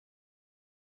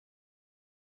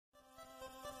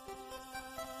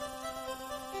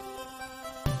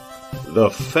The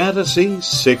Fantasy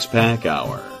Six-Pack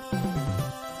Hour.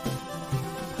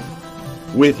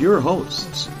 With your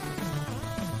hosts,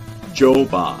 Joe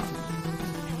Bond.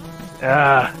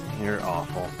 You're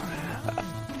awful.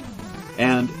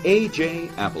 And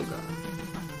AJ Applegarth.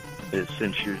 It's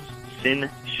Sin Shu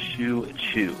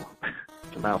Chu.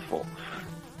 It's a mouthful.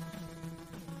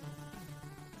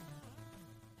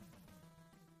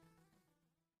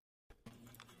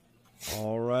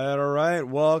 All right.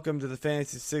 Welcome to the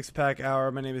Fantasy Six-Pack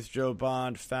Hour. My name is Joe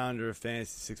Bond, founder of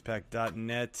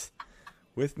FantasySixPack.net.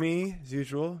 With me, as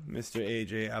usual, Mr.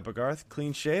 AJ Applegarth,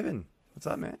 clean shaven. What's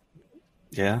up, man?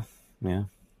 Yeah. Do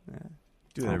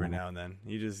that every now and then.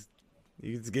 You just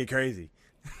get crazy.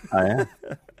 Oh, yeah.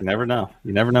 You never know.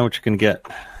 You never know what you can get.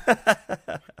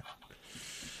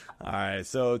 All right,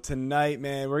 so tonight,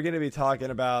 man, we're going to be talking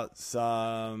about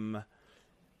some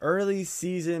early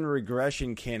season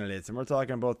regression candidates, and we're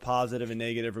talking both positive and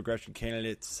negative regression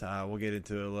candidates. We'll get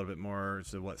into a little bit more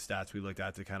so what stats we looked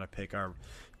at to kind of pick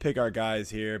our guys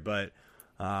here, but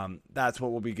that's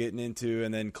what we'll be getting into,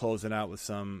 and then closing out with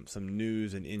some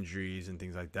news and injuries and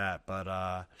things like that.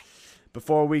 But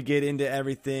before we get into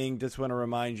everything, just want to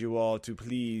remind you all to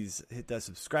please hit that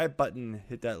subscribe button,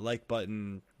 hit that like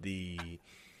button, the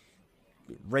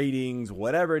ratings,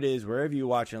 whatever it is, wherever you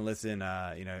watch and listen.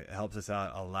 It helps us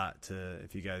out a lot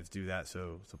if you guys do that.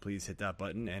 So please hit that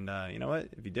button, and you know what?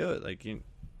 If you do it, like you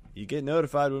get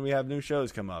notified when we have new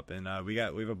shows come up, and we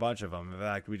have a bunch of them. In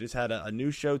fact, we just had a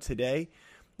new show today.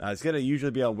 It's gonna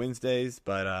usually be on Wednesdays,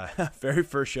 but very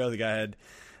first show, the guy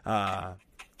had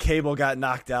cable got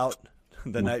knocked out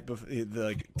the night before,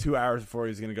 like 2 hours before he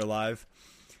was gonna go live,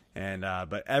 and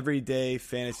but everyday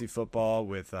fantasy football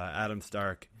with Adam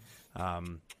Stark.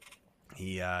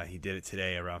 He did it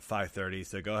today around 5:30,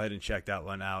 so go ahead and check that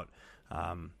one out.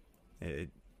 From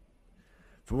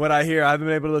what I hear, I haven't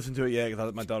been able to listen to it yet because I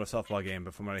was at my daughter's softball game,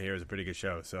 but from what I hear, it's a pretty good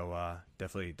show. So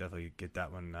definitely get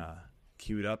that one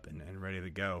queued up and ready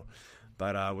to go.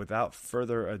 But without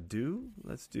further ado,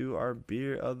 let's do our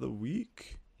beer of the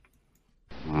week.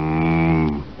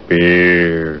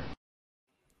 Beer.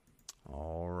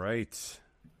 All right,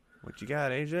 what you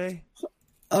got, AJ?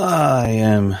 I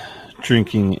am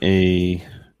drinking a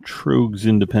Trogs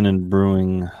Independent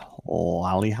Brewing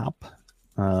Lollihop.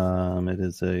 It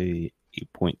is a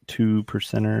 8.2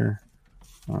 percenter.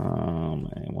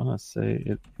 I want to say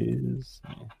it is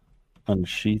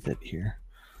unsheath it here.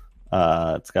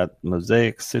 It's got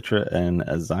Mosaic, Citra, and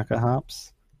Azaka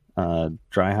hops,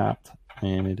 dry hopped,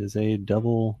 and it is a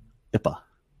double IPA.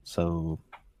 So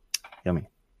yummy.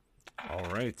 All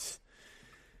right.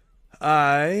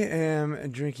 I am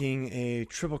drinking a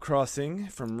Triple Crossing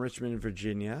from Richmond,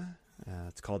 Virginia.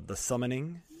 It's called The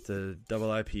Summoning. It's a double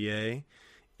IPA,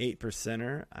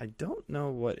 8%er. I don't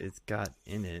know what it's got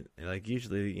in it. Like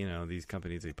usually, these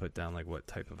companies, they put down like what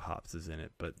type of hops is in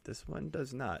it, but this one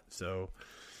does not. So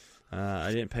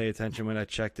I didn't pay attention when I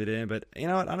checked it in, but you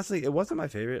know what? Honestly, it wasn't my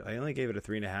favorite. I only gave it a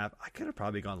 3.5. I could have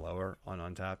probably gone lower on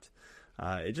Untapped.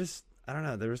 I don't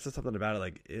know. There was just something about it.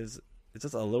 Like, it's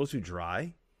just a little too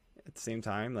dry. At the same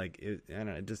time, like I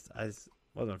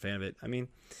wasn't a fan of it. I mean,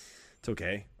 it's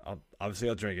okay. I'll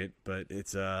drink it, but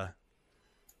it's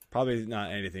probably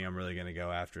not anything I'm really gonna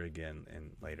go after again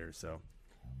and later. So,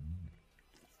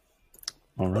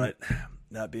 all right. But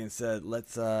that being said,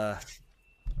 let's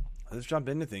jump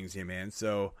into things here, man.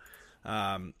 So,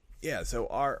 so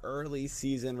our early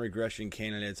season regression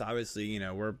candidates. Obviously,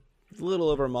 we're a little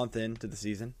over a month into the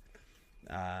season,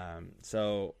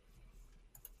 so.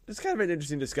 It's kind of an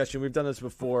interesting discussion. We've done this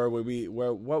before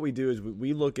where what we do is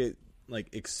we look at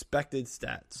like expected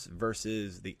stats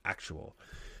versus the actual.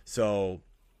 So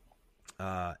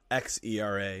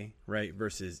xERA, right,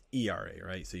 versus ERA,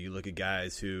 right? So you look at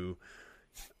guys who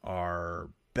are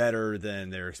better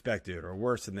than they're expected or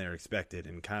worse than they're expected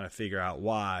and kind of figure out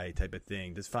why type of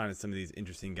thing. Just finding some of these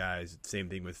interesting guys. Same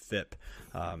thing with FIP.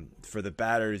 For the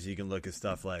batters, you can look at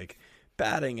stuff like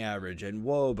batting average and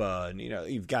WOBA, and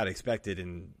you've got expected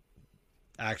and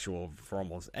actual for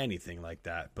almost anything like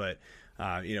that. But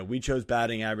we chose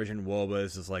batting average and WOBA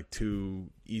as just like two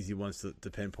easy ones to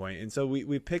pinpoint, and so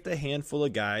we picked a handful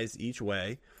of guys each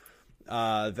way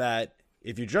that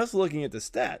if you're just looking at the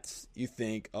stats, you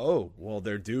think, oh well,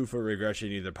 they're due for regression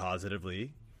either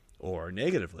positively or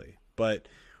negatively. But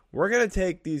we're gonna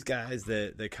take these guys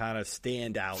that kind of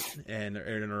stand out and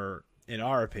are, in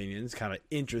our opinions, kind of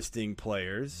interesting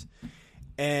players,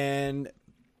 and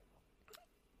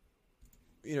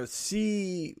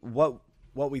see what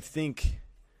we think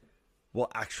will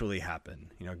actually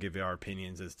happen. Give our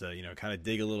opinions as to kind of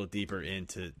dig a little deeper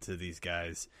into these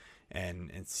guys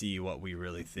and see what we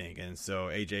really think. And so,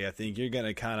 AJ, I think you're going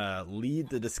to kind of lead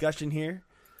the discussion here,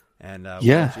 and we'll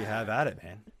let you have at it,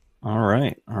 man. All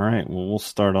right. Well, we'll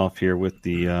start off here with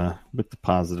the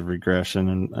positive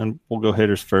regression, and we'll go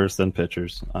hitters first, then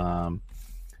pitchers.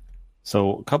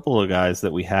 So a couple of guys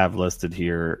that we have listed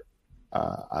here,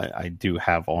 I do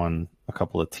have on a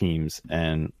couple of teams,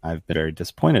 and I've been very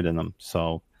disappointed in them.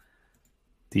 So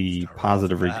the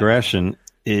positive regression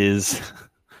is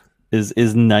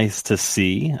nice to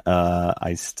see.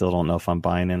 I still don't know if I'm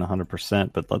buying in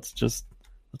 100%, but let's just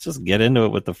get into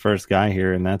it with the first guy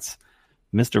here, and that's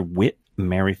Mr. Whit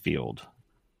Merrifield.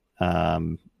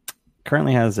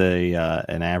 Currently has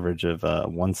an average of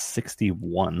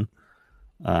 161.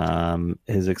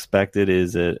 His expected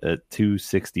is at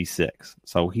 266,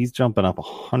 so he's jumping up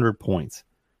 100 points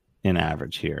in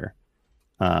average here.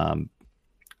 And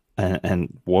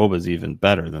Woba's even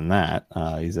better than that.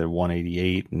 He's at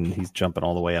 188, and he's jumping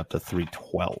all the way up to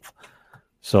 312.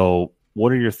 So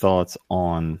what are your thoughts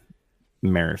on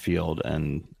Merrifield,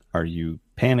 and are you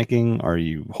panicking? Are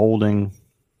you holding?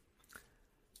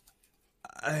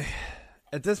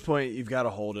 At this point, you've got to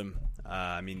hold him.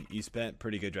 I mean, you spent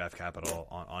pretty good draft capital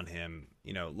on him.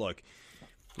 You know, look,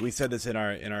 we said this in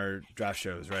our draft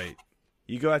shows, right?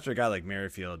 You go after a guy like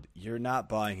Merrifield, you're not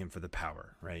buying him for the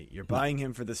power, right? You're buying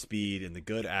him for the speed and the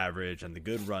good average and the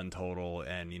good run total,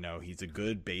 and, you know, he's a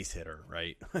good base hitter,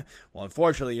 right? Well,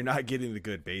 unfortunately, you're not getting the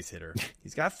good base hitter.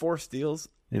 He's got 4 steals.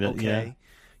 Okay.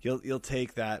 Yeah. You'll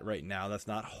take that right now. That's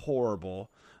not horrible,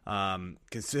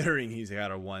 considering he's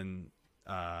got a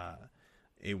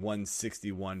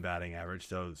 161 batting average.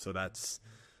 So that's,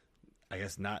 I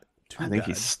guess, not too bad. I think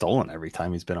he's stolen every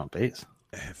time he's been on base.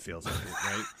 It feels like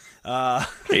it, right?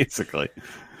 Basically.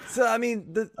 So, I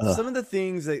mean, some of the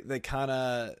things that kind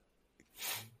of,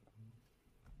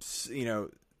 you know,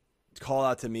 call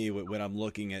out to me when I'm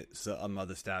looking at some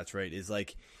other stats, right, is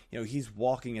like, you know, he's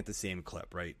walking at the same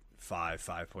clip, right?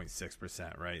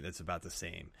 5.6%, right? That's about the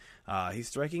same. He's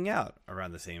striking out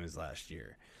around the same as last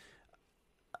year.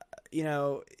 You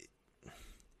know,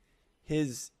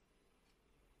 his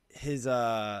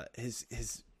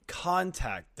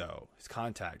contact, though,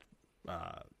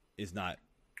 is not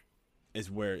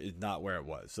where it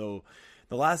was. So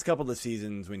the last couple of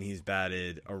seasons when he's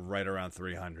batted are right around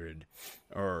 300,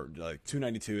 or like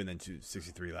 292 and then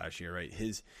 263 last year, right?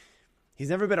 He's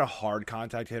never been a hard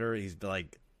contact hitter. He's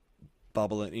like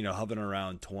bubbling, you know, hovering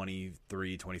around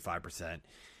 25%.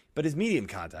 But his medium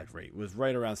contact rate was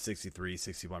right around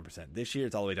 61%. This year,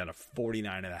 it's all the way down to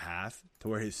 49.5%, to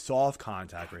where his soft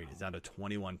contact rate is down to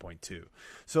 21.2%.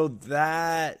 So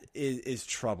that is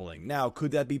troubling. Now,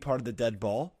 could that be part of the dead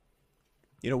ball?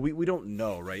 You know, we don't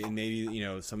know, right? And maybe, you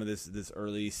know, some of this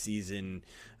early season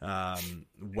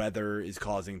weather is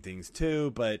causing things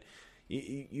too. But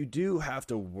you do have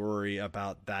to worry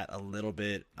about that a little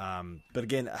bit. But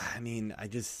again, I mean,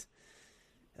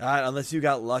 unless you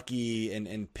got lucky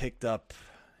and picked up,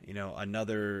 you know,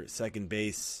 another second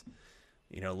base,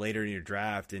 you know, later in your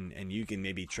draft, and you can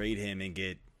maybe trade him and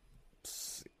get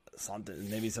something.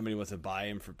 Maybe somebody wants to buy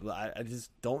him for. I just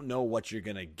don't know what you're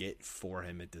gonna get for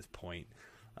him at this point.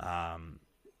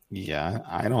 Yeah,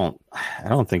 I don't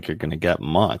think you're gonna get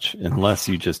much unless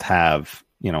you just have,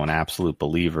 you know, an absolute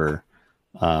believer.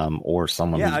 Or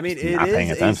someone who's I mean, not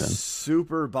paying attention. A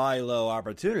super buy low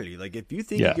opportunity. Like, if you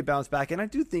think he could bounce back, and I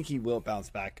do think he will bounce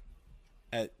back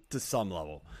to some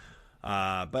level.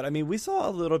 But I mean, we saw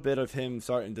a little bit of him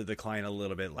starting to decline a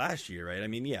little bit last year, right? I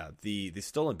mean, yeah, the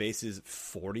stolen bases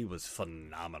 40 was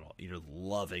phenomenal. You're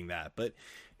loving that, but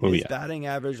his batting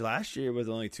average last year was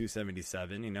only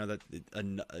 277. You know, that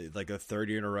like a third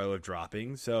year in a row of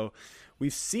dropping. So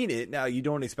we've seen it. Now, you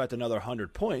don't expect another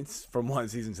 100 points from one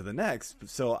season to the next.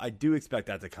 So I do expect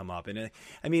that to come up. And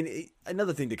I mean,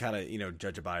 another thing to kind of, you know,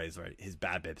 judge it by is, right, his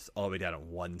BABIP's all the way down at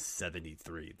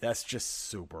 173. That's just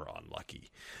super unlucky.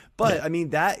 But I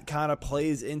mean, that kind of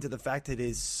plays into the fact that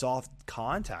his soft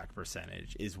contact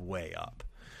percentage is way up.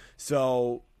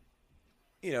 So,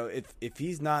 you know, if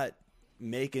he's not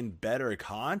making better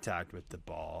contact with the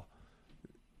ball,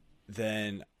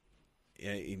 then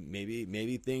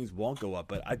maybe things won't go up.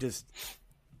 But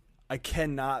I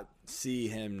cannot see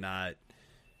him not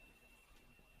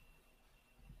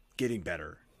getting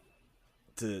better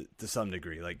to some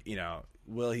degree. Like, you know,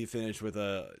 will he finish with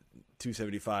a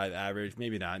 275 average?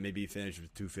 Maybe not. Maybe he finishes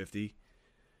with 250.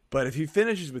 But if he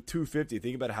finishes with 250,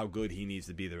 think about how good he needs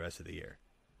to be the rest of the year.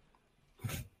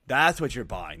 That's what you're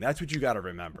buying. That's what you got to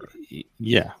remember.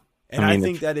 Yeah. And I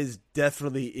think that is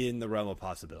definitely in the realm of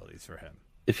possibilities for him.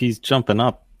 If he's jumping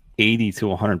up 80 to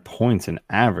 100 points in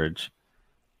average,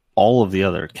 all of the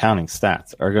other counting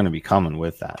stats are going to be coming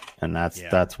with that, and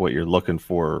that's what you're looking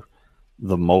for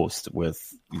the most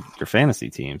with your fantasy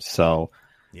teams. So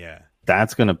yeah,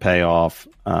 that's going to pay off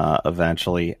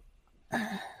eventually.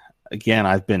 Again,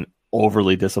 I've been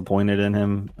overly disappointed in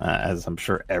him, as I'm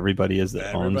sure everybody is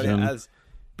that owns him.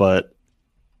 But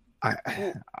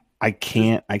I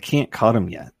can't cut him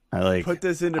yet. Put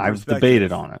this into I've perspective.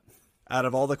 debated on it. Out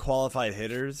of all the qualified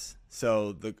hitters,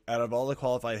 out of all the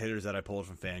qualified hitters that I pulled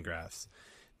from Fangraphs,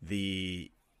 I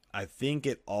think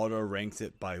it auto ranks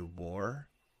it by WAR.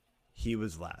 He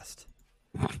was last.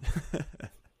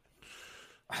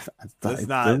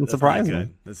 Doesn't surprise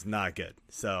me. That's not good.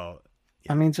 So,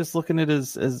 yeah. I mean, just looking at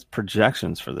his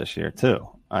projections for this year too.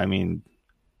 I mean,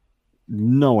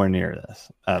 nowhere near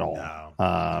this at all.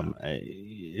 No.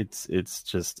 It's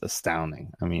just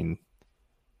astounding. I mean,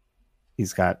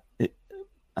 he's got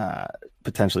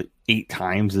potentially 8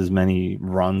 times as many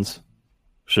runs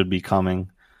should be coming.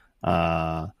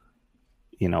 In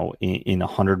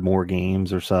 100 more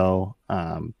games or so.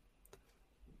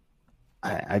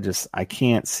 I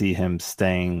can't see him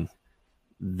staying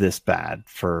this bad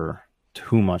for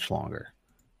too much longer.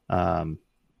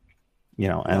 You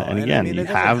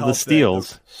have the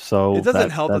steals, so it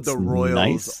doesn't help that the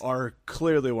Royals are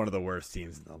clearly one of the worst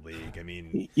teams in the league. I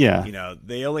mean,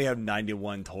 they only have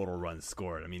 91 total runs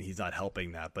scored. I mean, he's not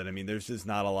helping that, but I mean, there's just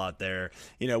not a lot there.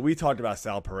 We talked about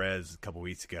Sal Perez a couple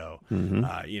weeks ago.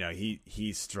 Mm-hmm.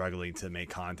 He's struggling to make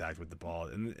contact with the ball,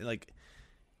 and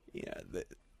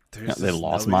they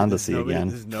lost Mondesi again.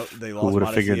 They lost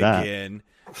Mondesi again.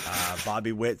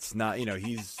 Bobby Witt's not.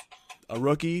 He's a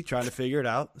rookie trying to figure it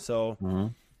out. So,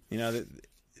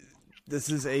 this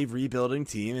is a rebuilding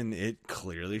team, and it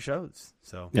clearly shows.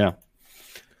 So, yeah.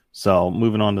 So,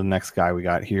 moving on to the next guy we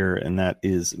got here, and that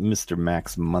is Mr.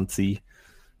 Max Muncy,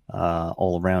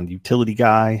 all-around utility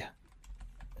guy.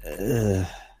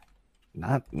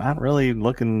 Not really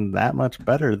looking that much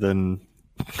better than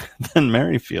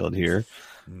Merrifield here.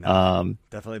 No,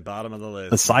 definitely bottom of the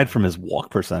list. Aside from his walk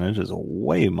percentage is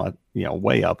way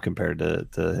up compared to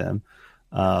him.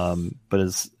 But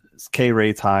his K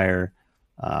rate's higher.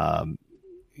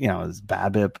 His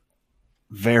BABIP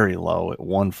very low at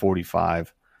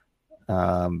 145.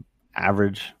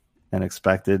 Average and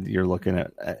expected, you're looking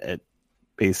at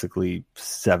basically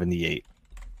 78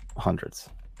 hundreds.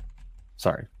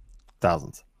 Sorry,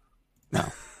 thousands. No,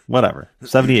 whatever.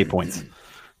 78 points.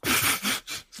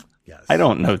 Yes. I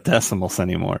don't know decimals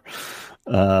anymore.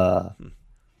 What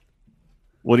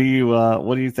are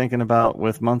you thinking about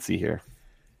with Muncy here?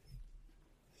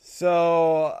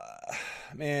 So,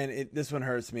 man, this one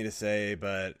hurts me to say,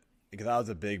 but because I was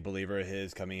a big believer of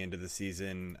his coming into the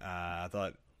season, I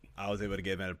thought I was able to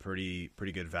get him at a pretty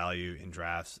good value in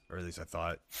drafts, or at least I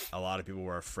thought. A lot of people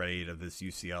were afraid of this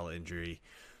UCL injury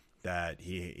that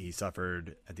he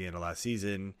suffered at the end of last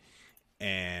season,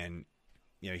 and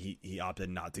he opted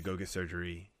not to go get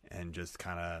surgery and just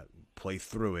kind of play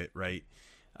through it, right?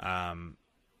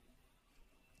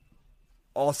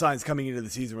 All signs coming into the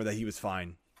season were that he was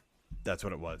fine. That's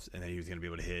what it was, and that he was going to be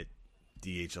able to hit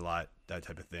DH a lot, that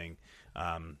type of thing.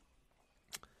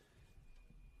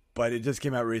 But it just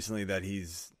came out recently that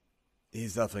he's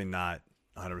definitely not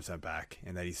 100% back,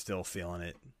 and that he's still feeling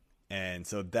it. And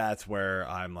so that's where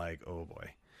I'm like, oh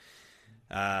boy.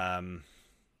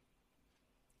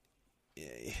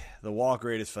 The walk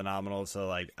rate is phenomenal, so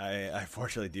I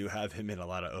fortunately do have him in a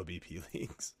lot of OBP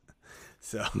leagues.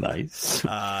 So nice.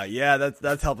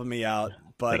 That's helping me out.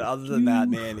 But other than that,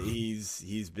 man,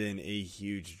 he's been a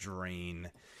huge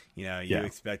drain. You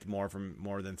expect more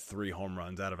than 3 home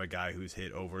runs out of a guy who's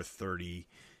hit over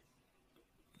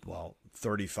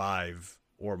 35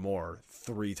 or more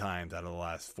 3 times out of the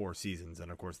last 4 seasons.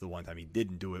 And of course, the one time he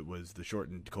didn't do it was the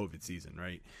shortened COVID season,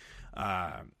 right?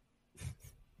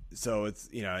 So it's,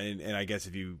 and I guess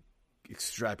if you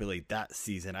extrapolate that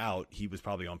season out, he was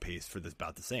probably on pace for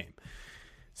about the same.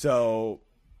 So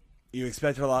you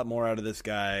expected a lot more out of this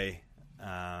guy,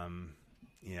 and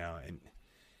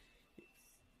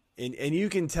you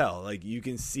can tell, you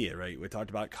can see it, right? We talked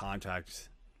about contact,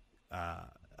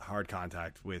 hard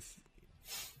contact with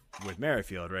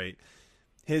Merrifield, right?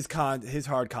 His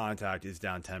hard contact is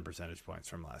down 10 percentage points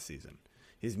from last season.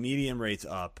 His medium rate's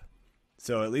up,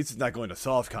 so at least it's not going to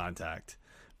soft contact,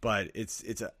 but it's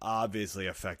obviously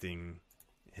affecting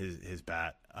his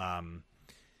bat.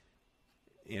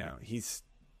 He's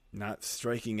not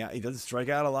striking out. He doesn't strike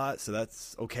out a lot, so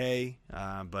that's okay.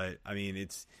 But I mean,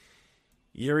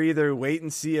 you're either wait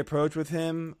and see approach with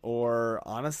him, or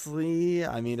honestly,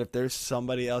 I mean, if there's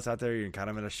somebody else out there, you're kind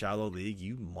of in a shallow league,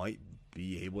 you might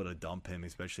be able to dump him,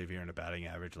 especially if you're in a batting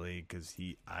average league, because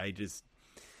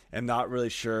am not really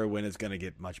sure when it's going to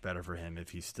get much better for him if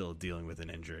he's still dealing with an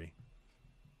injury.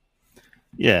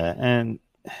 Yeah, and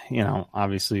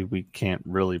obviously we can't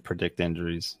really predict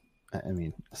injuries. I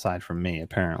mean, aside from me,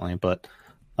 apparently, but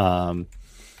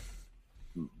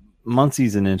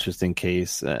Muncy's an interesting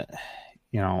case.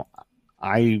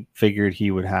 I figured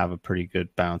he would have a pretty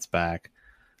good bounce back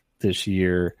this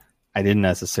year. I didn't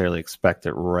necessarily expect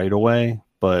it right away,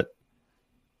 but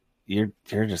you're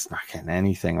just not getting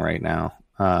anything right now.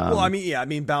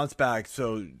 Bounce back.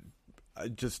 So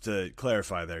just to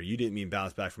clarify there, you didn't mean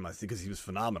bounce back from last season because he was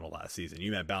phenomenal last season.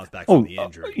 You meant bounce back from the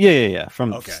injury. Yeah.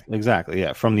 Exactly.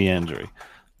 Yeah. From the injury.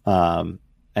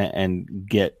 And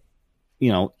get,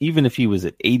 even if he was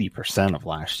at 80% of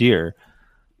last year,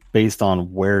 based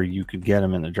on where you could get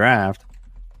him in the draft,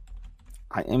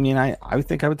 I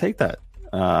think I would take that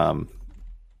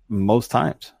most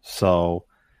times. So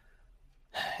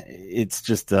it's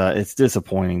just it's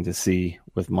disappointing to see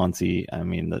with Muncy. I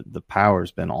mean, the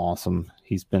power's been awesome.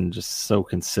 He's been just so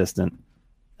consistent,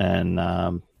 and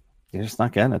you're just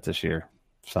not getting it this year.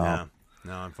 So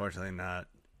no, unfortunately not.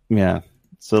 Yeah.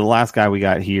 So the last guy we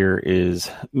got here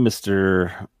is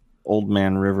Mr. Old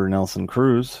Man River Nelson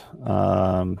Cruz.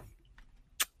 Another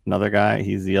guy.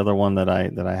 He's the other one that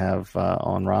I have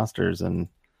on rosters, and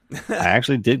I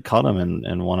actually did cut him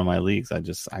in one of my leagues. I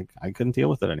couldn't deal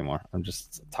with it anymore. I'm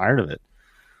just tired of it.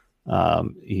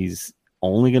 He's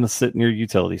only going to sit in your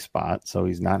utility spot, so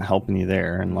he's not helping you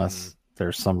there unless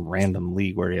there's some random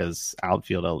league where he has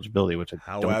outfield eligibility, which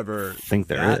I don't think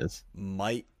there is.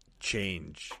 Might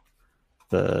change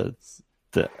the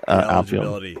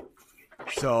eligibility.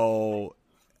 So,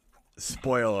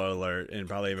 spoiler alert, and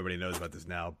probably everybody knows about this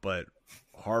now, but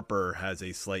Harper has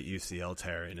a slight UCL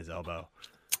tear in his elbow.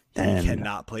 And he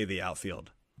cannot play the outfield.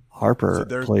 Harper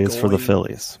plays for the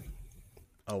Phillies.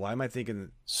 Oh, why am I thinking?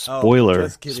 Spoiler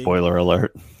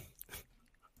alert.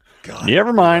 God,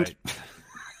 never mind.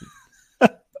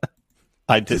 Right.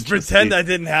 I just pretend that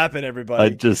didn't happen, everybody. I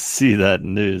just see that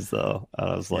news though.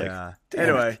 I was like, yeah.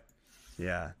 Anyway,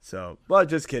 yeah. So, well,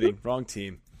 just kidding. Wrong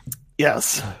team.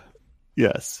 Yes.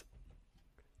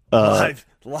 Live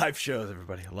shows,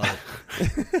 everybody. I love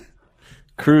it.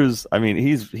 Cruz, I mean,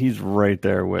 he's right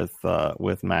there with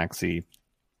Maxey,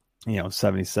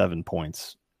 77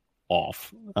 points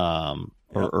off,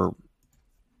 or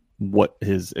what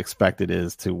his expected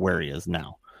is to where he is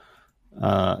now.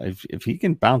 If he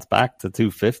can bounce back to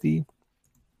 250,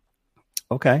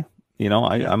 okay,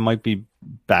 I might be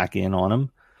back in on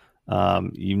him.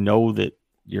 That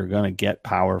you're going to get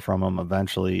power from him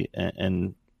eventually,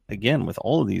 and again, with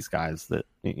all of these guys that,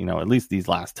 at least these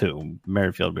last two,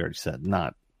 Merrifield, we already said,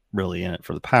 not really in it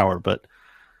for the power, but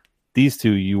these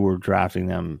two, you were drafting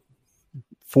them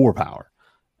for power.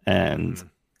 And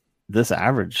this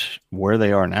average, where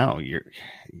they are now, you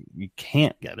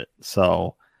can't get it.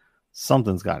 So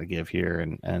something's got to give here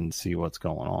and see what's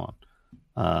going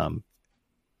on.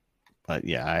 But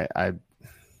yeah, I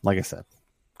like I said,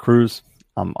 Cruz,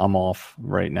 I'm off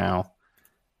right now,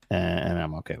 and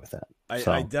I'm okay with that.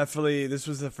 I definitely, this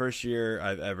was the first year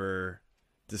I've ever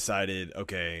decided,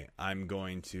 okay, I'm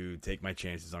going to take my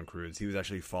chances on Cruz. He was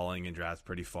actually falling in drafts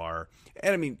pretty far.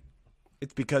 And I mean,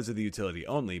 it's because of the utility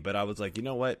only, but I was like, you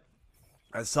know what?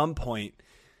 At some point,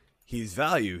 he's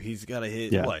value. He's got to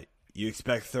hit what? You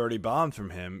expect 30 bombs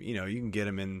from him. You can get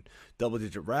him in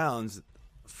double-digit rounds.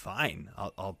 Fine.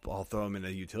 I'll throw him in a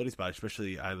utility spot,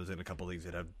 especially I was in a couple leagues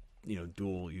that have,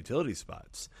 dual utility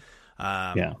spots.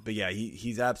 But yeah,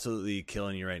 he's absolutely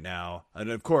killing you right now. And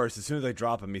of course, as soon as I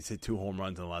drop him, he's hit 2 home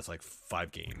runs in the last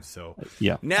 5 games. So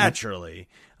naturally,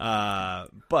 but I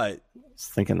was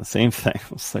thinking the same thing.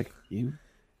 I was like, you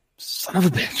son of a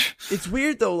bitch. It's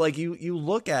weird though. Like you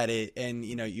look at it and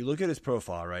you look at his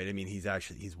profile, right? I mean, he's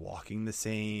walking the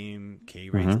same. K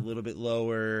rate's a little bit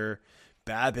lower.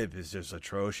 BABIP is just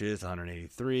atrocious,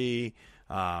 183.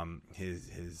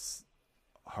 His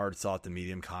hard soft to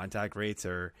medium contact rates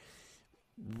are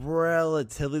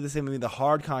relatively the same. I mean, the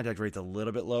hard contact rate's a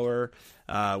little bit lower,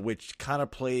 which kind of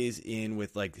plays in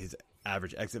with his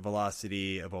average exit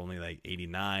velocity of only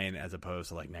 89 as opposed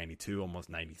to 92, almost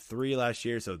 93 last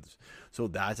year. So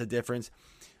that's a difference.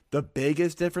 The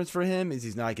biggest difference for him is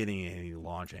he's not getting any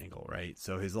launch angle, right?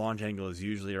 So his launch angle is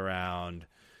usually around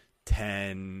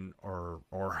 10 or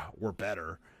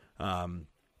better.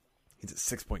 He's at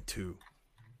 6.2.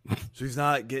 So he's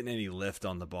not getting any lift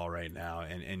on the ball right now,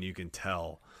 and you can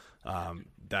tell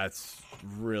that's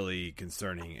really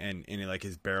concerning. And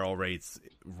his barrel rate's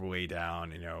way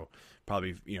down,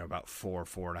 probably about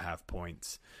 4.5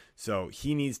 points. So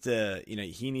he needs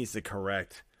to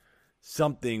correct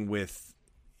something with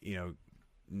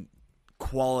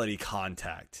quality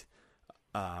contact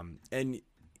And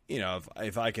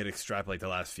if I could extrapolate the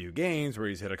last few games where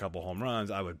he's hit a couple home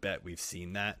runs, I would bet we've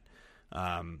seen that.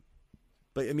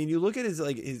 But I mean, you look at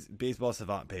his Baseball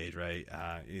Savant page, right?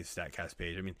 His Statcast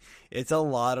page. I mean, it's a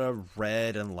lot of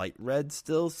red and light red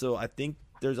still. So I think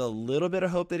there's a little bit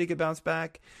of hope that he could bounce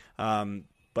back.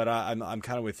 But I'm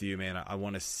kind of with you, man. I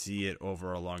want to see it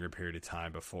over a longer period of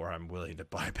time before I'm willing to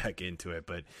buy back into it.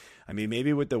 But I mean,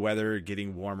 maybe with the weather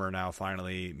getting warmer now,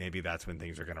 finally, maybe that's when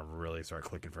things are going to really start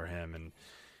clicking for him. And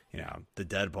the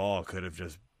dead ball could have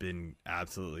just been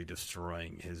absolutely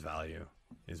destroying his value.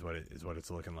 Is what it's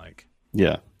looking like.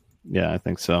 Yeah, I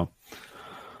think so.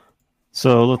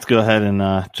 So let's go ahead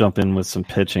and jump in with some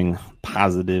pitching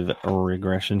positive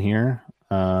regression here.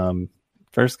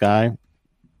 First guy,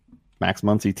 Max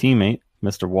Muncy teammate,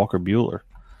 Mr. Walker Buehler.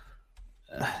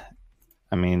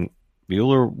 I mean,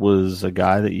 Buehler was a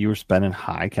guy that you were spending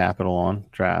high capital on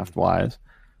draft-wise,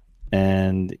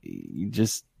 and you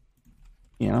just,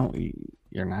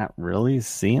 you're not really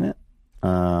seeing it.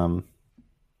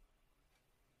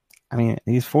 I mean,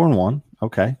 he's 4-1.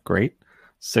 Okay, great.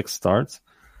 6 starts.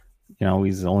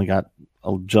 He's only got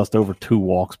just over 2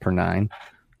 walks per 9.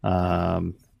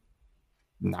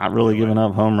 Not really giving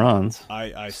up home runs.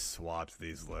 I swapped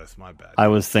these lists. My bad. I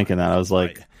was thinking that. I was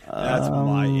like, that's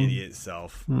my idiot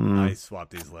self. I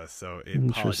swapped these lists, so I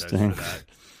apologize for that. Because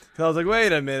I was like,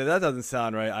 wait a minute, that doesn't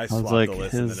sound right. I swapped the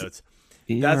list in the notes.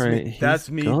 That's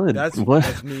me.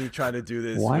 That's me trying to do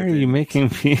this. Why are you making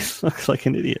me look like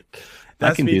an idiot?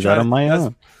 I can do that on my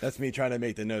own. That's me trying to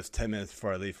make the notes 10 minutes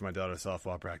before I leave for my daughter's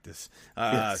softball practice.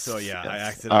 Yes, I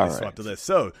accidentally swapped the list.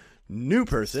 So, new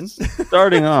person.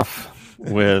 Starting off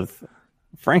with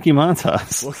Frankie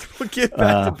Montas. We'll get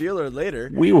back to Buehler later.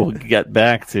 We will get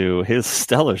back to his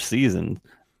stellar season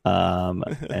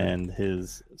and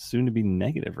his soon-to-be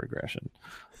negative regression.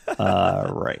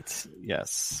 Right.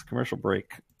 Yes. Commercial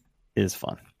break is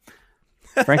fun.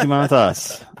 Frankie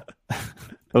Montas.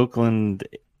 Oakland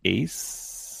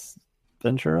Ace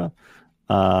Ventura.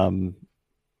 I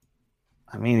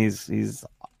mean, he's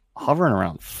hovering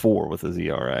around 4 with his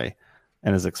ERA,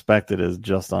 and his expected is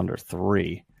just under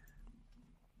 3.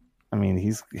 I mean,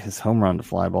 his home run to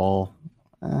fly ball.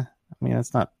 I mean,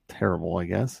 that's not terrible, I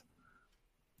guess.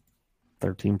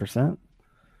 13%,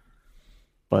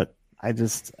 but I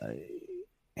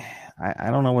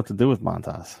don't know what to do with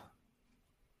Montas.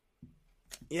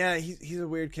 Yeah, he's a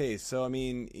weird case. So I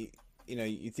mean,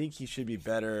 you think he should be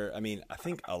better. I mean, I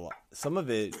think some of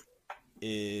it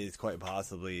is quite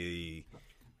possibly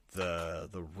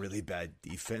the really bad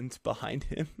defense behind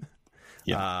him.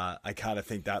 Yeah. I kind of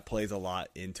think that plays a lot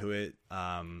into it.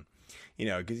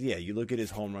 Because you look at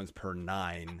his home runs per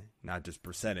 9, not just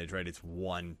percentage, right? It's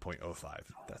 1.05.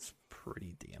 That's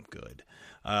pretty damn good.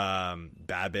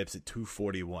 BABIP's at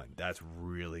 241. That's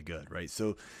really good, right?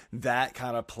 So that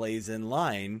kind of plays in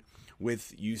line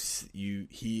with you.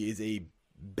 He is a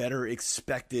better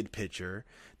expected pitcher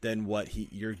than what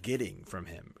you're getting from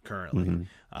him currently.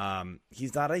 Mm-hmm.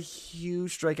 He's not a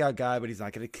huge strikeout guy, but he's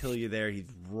not going to kill you there. He's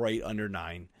right under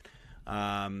 9.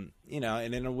 And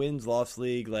in a wins-loss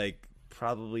league, like,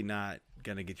 probably not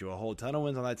going to get you a whole ton of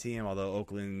wins on that team, although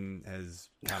Oakland has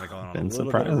kind of gone on a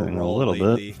little bit of a roll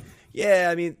lately. Yeah,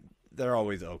 I mean, they're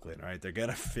always Oakland, right? They're going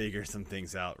to figure some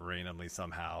things out randomly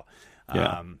somehow.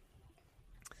 Yeah.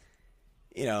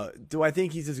 Do I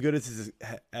think he's as good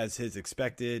as his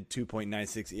expected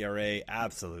 2.96 ERA?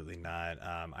 Absolutely not.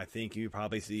 I think you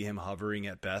probably see him hovering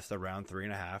at best around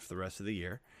 3.5 the rest of the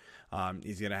year.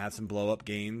 He's going to have some blow-up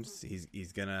games.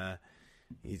 He's gonna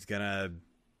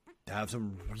have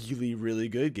some really, really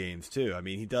good games too. I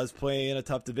mean, he does play in a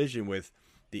tough division with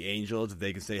the Angels if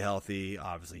they can stay healthy.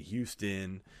 Obviously,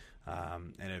 Houston,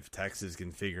 and if Texas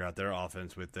can figure out their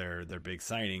offense with their big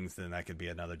signings, then that could be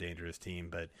another dangerous team.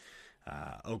 But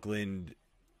Oakland,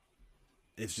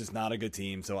 it's just not a good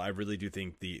team. So I really do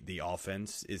think the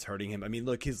offense is hurting him. I mean,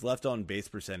 look, his left on base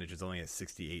percentage is only at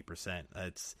 68%.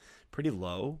 That's pretty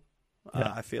low.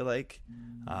 Yeah. I feel like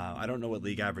I don't know what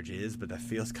league average is, but that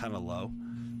feels kind of low.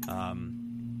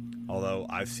 Although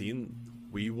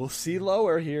we will see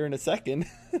lower here in a second.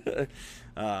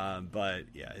 But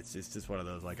yeah, it's just one of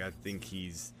those. Like, I think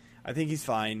he's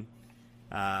fine.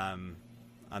 I'm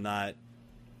not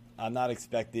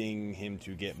expecting him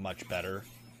to get much better,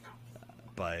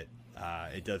 but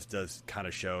it does kind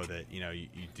of show that you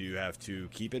do have to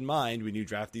keep in mind when you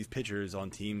draft these pitchers on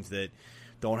teams that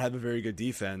don't have a very good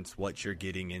defense, what you're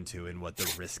getting into and what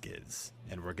the risk is.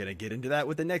 And we're going to get into that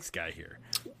with the next guy here.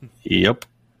 Yep.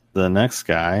 The next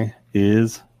guy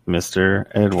is Mr.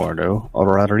 Eduardo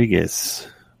Rodriguez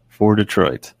for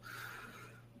Detroit.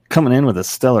 coming in with a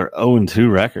stellar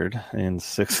 0-2 record in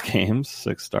 6 games,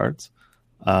 6 starts.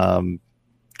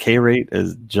 K rate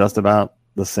is just about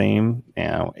the same,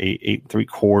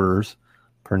 8.75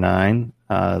 per 9.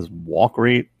 His walk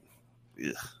rate,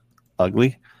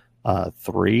 ugly,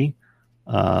 3.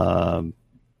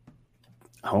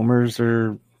 Homers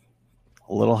are a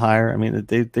little higher. I mean,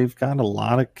 they've got a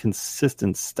lot of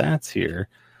consistent stats here,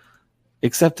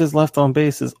 except his left on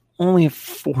base is only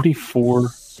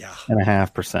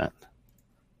 44.5%.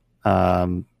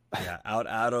 Out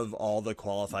of all the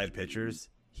qualified pitchers,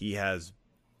 he has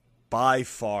by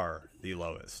far the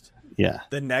lowest. Yeah.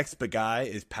 The next big guy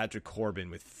is Patrick Corbin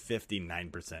with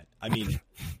 59%. I mean,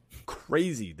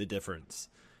 crazy the difference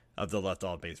of the left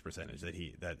on base percentage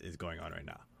that is going on right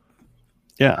now.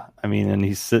 Yeah, I mean, and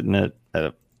he's sitting at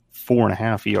a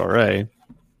 4.5 ERA.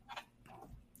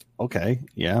 Okay,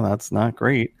 yeah, that's not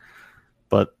great,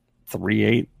 but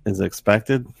 3.8 is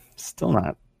expected. Still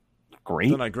not great.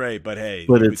 Still not great, but hey,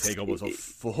 but you would take almost a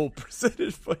full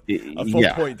percentage, a full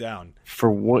point down for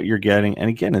what you're getting. And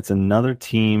again, it's another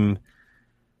team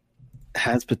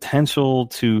has potential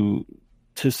to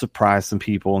surprise some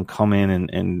people and come in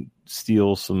and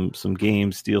steal some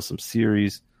games, steal some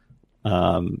series,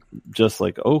 just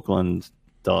like Oakland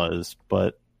does.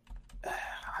 But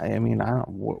I mean,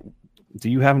 do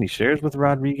you have any shares with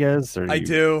Rodriguez? I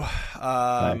do.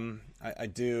 I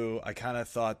do. I kind of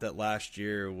thought that last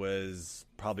year was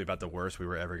probably about the worst we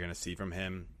were ever going to see from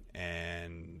him.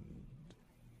 And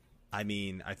I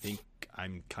mean, I think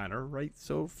I'm kind of right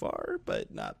so far,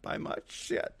 but not by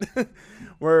much yet.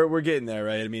 We're getting there,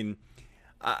 right? I mean,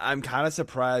 I'm kind of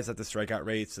surprised that the strikeout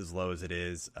rate's as low as it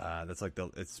is. That's like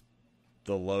it's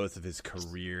the lowest of his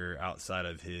career outside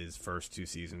of his first 2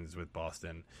 seasons with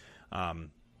Boston.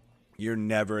 You're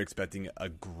never expecting a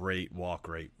great walk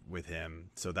rate with him.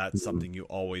 So that's something you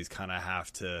always kind of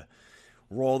have to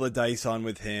roll the dice on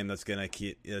with him. That's going to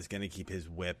keep his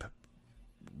whip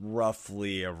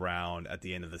roughly around at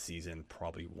the end of the season,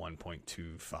 probably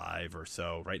 1.25 or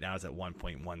so. Right now it's at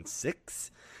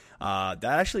 1.16. That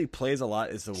actually plays a lot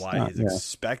as to why his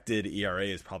expected ERA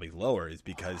is probably lower, is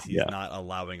because he's not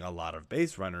allowing a lot of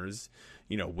base runners,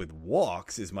 with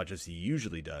walks as much as he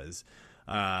usually does.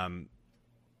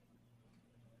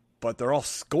 But they're all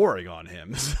scoring on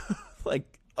him.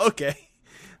 Like, okay.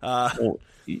 Well,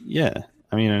 yeah.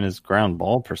 I mean, and his ground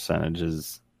ball percentage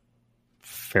is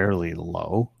fairly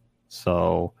low.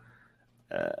 So,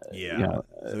 so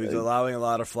he's allowing a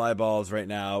lot of fly balls right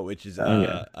now, which is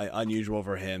unusual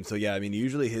for him. So, yeah, I mean,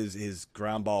 usually his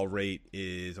ground ball rate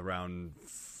is around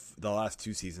the last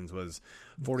 2 seasons was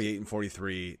 48 and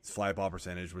 43. His fly ball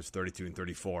percentage was 32 and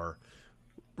 34.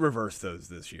 Reverse those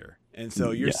this year, and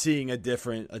so you're seeing a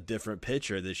different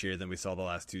pitcher this year than we saw the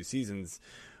last 2 seasons.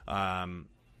 Again,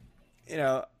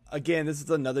 this is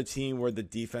another team where the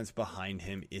defense behind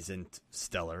him isn't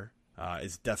stellar.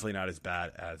 It's definitely not as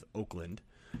bad as Oakland,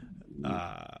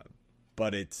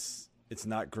 but it's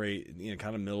not great.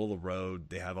 Kind of middle of the road.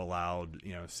 They have allowed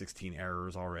 16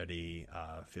 errors already.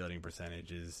 Fielding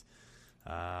percentages,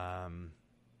 actually,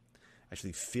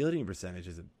 fielding percentage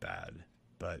isn't bad,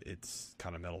 but it's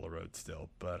kind of middle of the road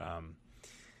still. But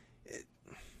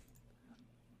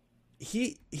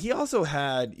he also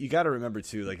had, you got to remember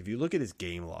too, like if you look at his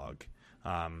game log,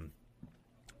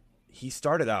 he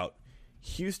started out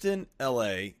Houston,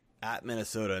 LA, at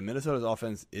Minnesota. Minnesota's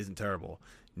offense isn't terrible.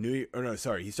 He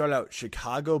started out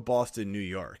Chicago, Boston, New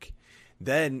York,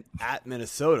 then at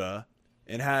Minnesota,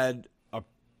 and had a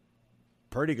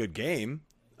pretty good game,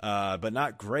 but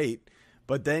not great.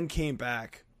 But then came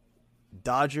back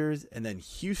Dodgers, and then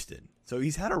Houston. So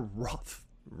he's had a rough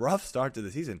start to the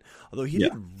season. Although he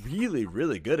did really,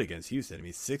 really good against Houston. I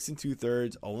mean, 6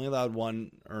 2/3, only allowed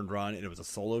 1 earned run, and it was a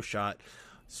solo shot.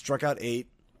 Struck out 8,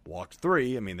 walked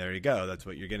 3. I mean, there you go. That's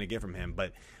what you're going to get from him.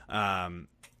 But I mean,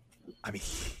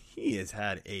 he has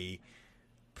had a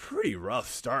pretty rough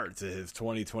start to his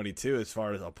 2022 as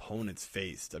far as opponents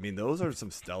faced. I mean, those are some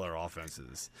stellar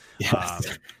offenses. Yeah,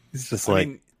 it's just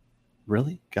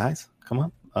really, guys, come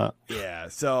on.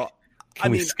 So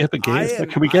can we skip a game?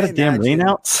 Can we get a damn rain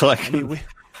out so I can?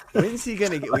 When's he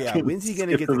gonna get? Yeah, when's he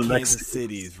gonna get the Kansas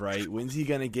Cities? Right? When's he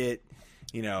gonna get?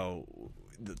 The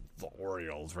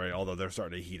Orioles, right? Although they're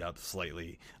starting to heat up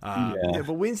slightly.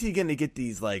 But when's he gonna get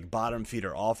these like bottom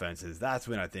feeder offenses? That's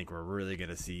when I think we're really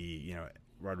gonna see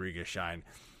Rodriguez shine.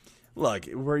 Look,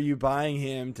 were you buying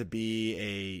him to be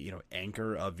a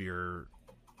anchor of your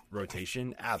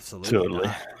rotation? Absolutely totally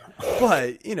not.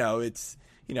 But it's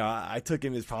I took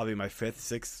him as probably my 5th,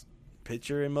 6th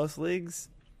pitcher in most leagues.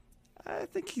 I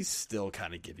think he's still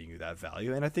kind of giving you that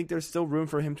value, and I think there's still room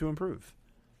for him to improve.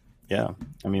 Yeah.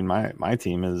 I mean, my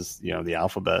team is, the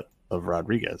alphabet of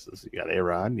Rodriguez's. You got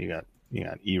A-Rod, you got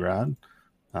E-Rod,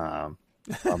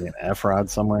 probably an F-Rod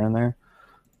somewhere in there.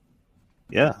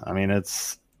 Yeah. I mean,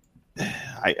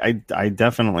 I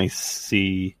definitely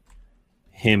see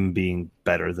him being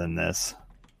better than this.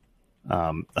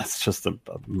 That's just a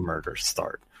murder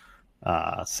start.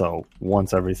 So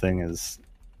once everything is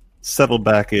settled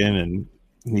back in and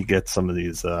he gets some of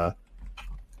these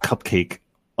cupcake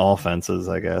offenses,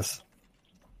 I guess,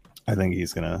 I think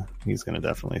he's gonna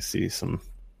definitely see some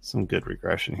good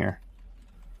regression here.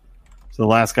 So the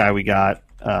last guy we got,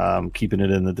 keeping it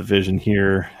in the division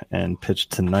here and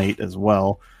pitched tonight as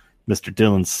well, Mr.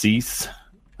 Dylan Cease.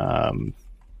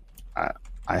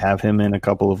 I have him in a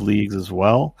couple of leagues as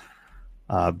well.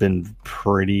 Been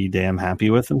pretty damn happy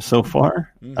with him so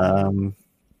far. Mm-hmm.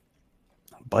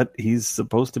 But he's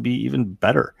supposed to be even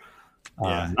better.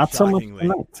 Not so much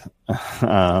tonight.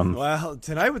 Well,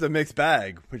 tonight was a mixed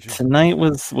bag. Tonight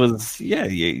was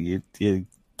you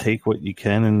take what you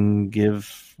can and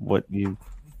give what you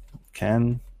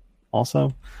can.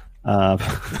 Also,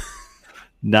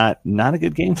 not a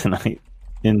good game tonight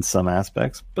in some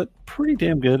aspects, but pretty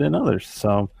damn good in others.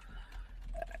 So,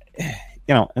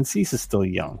 and Cease is still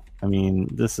young. I mean,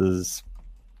 this is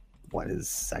his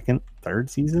second, third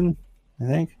season, I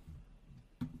think.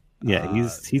 Yeah,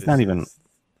 he's not even.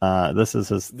 This is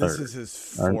his third. This is his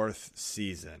fourth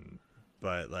season,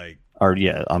 but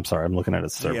I'm sorry, I'm looking at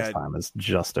his service time. It's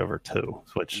just over 2,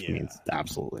 which means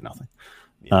absolutely nothing.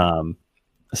 Yeah.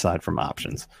 Aside from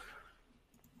options.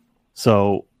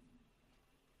 So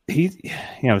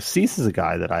Cease is a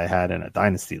guy that I had in a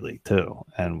dynasty league too,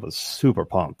 and was super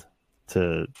pumped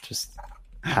to just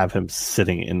have him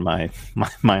sitting in my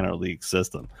minor league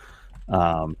system.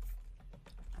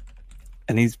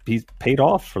 And he's paid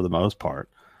off for the most part.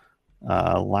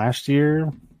 Last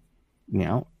year,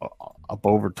 up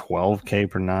over 12K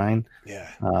per 9. Yeah.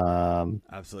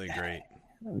 Absolutely great.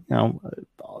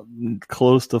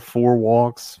 Close to 4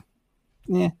 walks.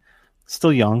 Yeah.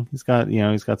 Still young. He's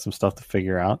got some stuff to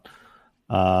figure out.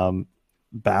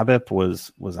 BABIP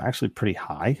was actually pretty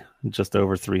high, just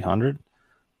over 300.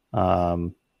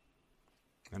 And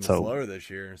it's lower this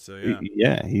year, so yeah.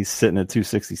 Yeah, he's sitting at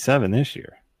 267 this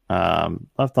year.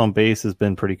 Left on base has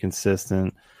been pretty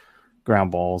consistent.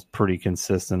 Ground balls pretty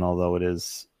consistent, although it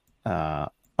is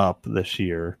up this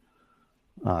year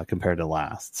compared to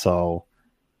last. So,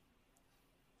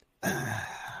 I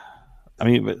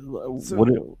mean,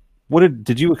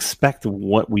 did you expect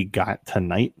what we got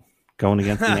tonight going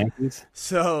against the Yankees?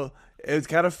 So it was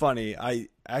kind of funny. I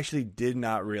actually did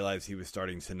not realize he was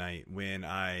starting tonight when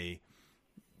I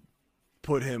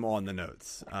put him on the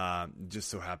notes. Just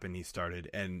so happened he started,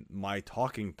 and my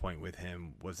talking point with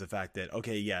him was the fact that,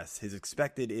 okay, yes, his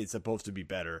expected is supposed to be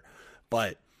better,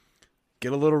 but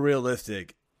get a little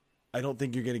realistic. I don't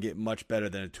think you're going to get much better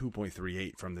than a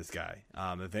 2.38 from this guy.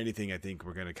 If anything, I think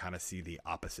we're going to kind of see the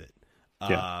opposite.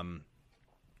 Yeah.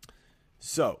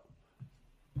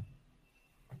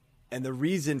 And the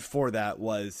reason for that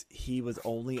was he was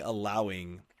only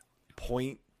allowing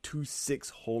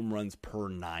 0.26 home runs per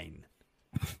 9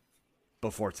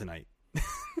 before tonight.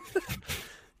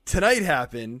 Tonight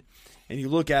happened, and you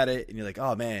look at it, and you're like,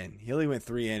 oh, man, he only went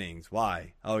 3 innings.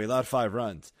 Why? Oh, he allowed 5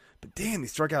 runs. But damn, he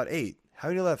struck out 8. How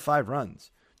did he let 5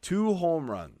 runs? 2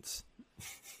 home runs.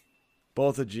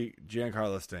 Both of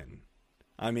Giancarlo Stanton.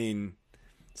 I mean,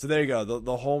 so there you go.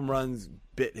 The home runs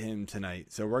bit him tonight.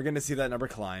 So we're going to see that number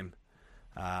climb.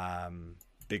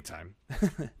 Big time.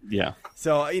 Yeah.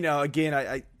 So,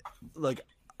 again,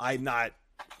 I'm not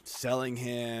selling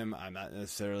him. I'm not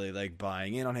necessarily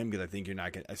buying in on him because I think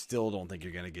I still don't think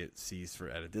you're going to get Cease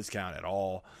at a discount at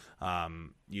all.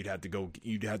 You'd have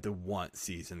to want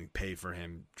Cease and pay for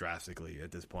him drastically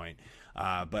at this point.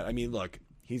 But I mean, look,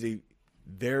 he's a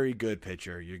very good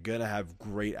pitcher. You're going to have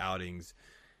great outings,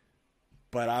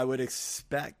 but I would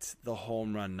expect the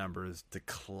home run numbers to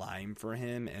climb for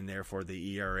him, and therefore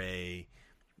the ERA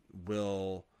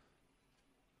will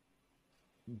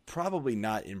probably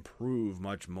not improve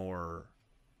much more.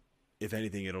 If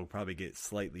anything, it'll probably get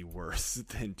slightly worse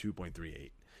than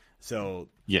 2.38. So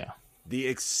yeah, the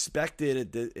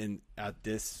expected at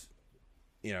this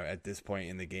point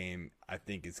in the game, I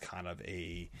think is kind of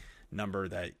a number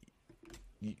that.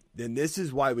 Then this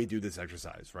is why we do this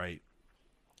exercise, right?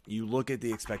 You look at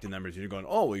the expected numbers, and you're going,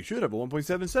 "Oh, he should have a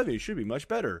 1.77. He should be much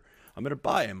better. I'm going to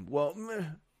buy him." Well,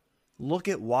 look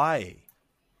at why.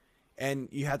 And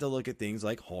you have to look at things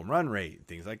like home run rate,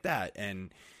 things like that.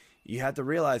 And you have to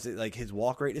realize that his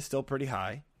walk rate is still pretty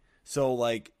high. So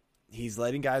he's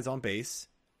letting guys on base.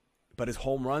 but his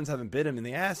home runs haven't bit him in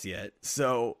the ass yet.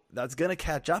 So that's going to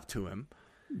catch up to him.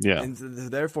 Yeah. And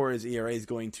therefore his ERA is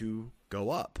going to go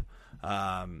up.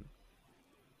 And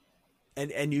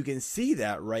you can see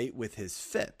that, right, with his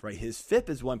FIP, right? His FIP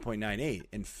is 1.98,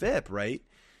 and FIP, right,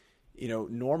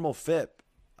 normal FIP,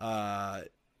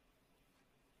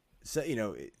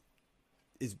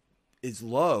 is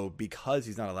low because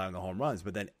he's not allowing the home runs.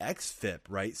 But then xFIP,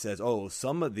 right, says, oh,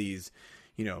 some of these,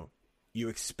 you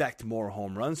expect more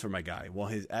home runs from my guy. Well,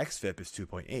 his xFIP is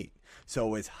 2.8,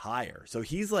 so it's higher. So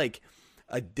he's like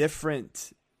a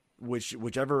different,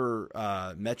 whichever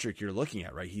metric you're looking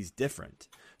at, right? He's different.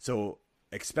 So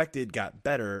expected got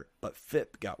better, but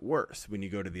FIP got worse when you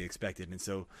go to the expected. And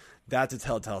so that's a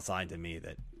telltale sign to me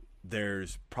that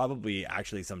there's probably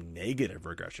actually some negative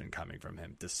regression coming from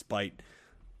him, despite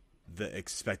the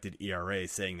expected ERA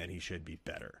saying that he should be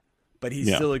better. But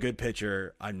he's still a good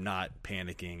pitcher. I'm not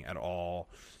panicking at all,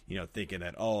 thinking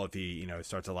that, if he,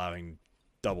 starts allowing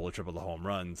double or triple the home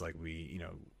runs like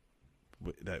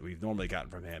that we've normally gotten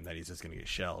from him, that he's just going to get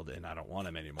shelled and I don't want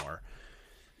him anymore.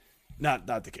 Not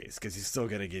the case, because he's still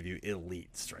going to give you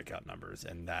elite strikeout numbers,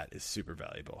 and that is super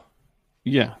valuable.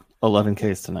 Yeah, 11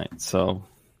 Ks tonight. So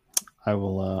I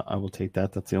will take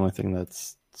that. That's the only thing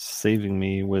that's saving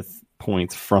me with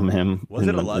points from him. Was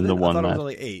it 11? I thought it was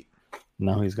only 8.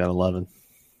 No, he's got 11.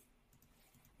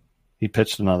 He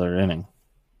pitched another inning.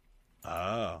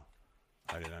 Oh,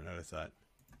 I did not notice that.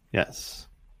 Yes,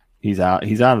 he's out.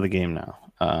 He's out of the game now.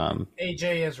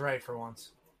 AJ is right for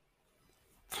once.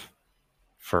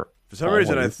 For some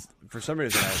reason, I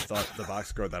thought the box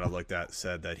score that I looked at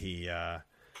said that he had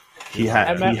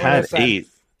 8.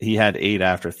 He had 8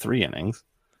 after 3 innings.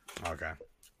 Okay.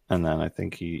 And then I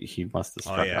think he must have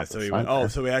struck out. Oh yeah, so he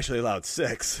went. So he actually allowed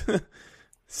 6.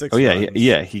 6. Oh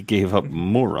yeah. He gave up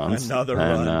more runs. Another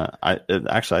run. I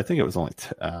think it was only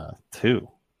 2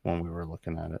 when we were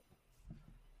looking at it.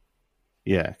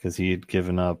 Yeah, because he had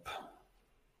given up.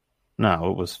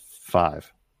 No, it was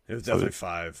 5. It was definitely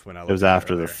 5 when I. It was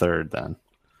after the third then.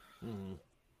 Mm-hmm.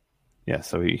 Yeah,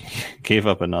 so he gave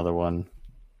up another one.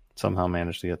 Somehow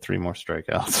managed to get 3 more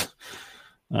strikeouts.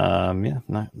 Yeah,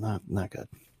 not good.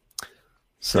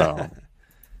 So,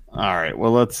 all right.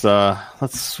 Well, let's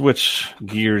switch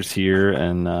gears here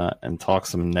and talk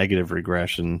some negative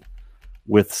regression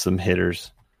with some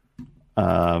hitters.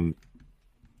 I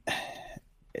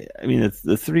mean, it's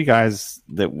the 3 guys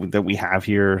that we have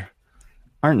here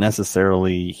aren't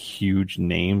necessarily huge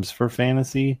names for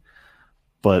fantasy,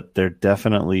 but they're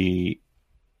definitely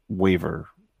waiver,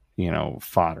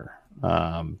 fodder.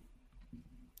 At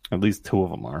least 2 of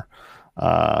them are.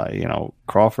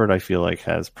 Crawford, I feel like,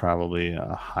 has probably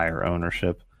a higher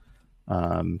ownership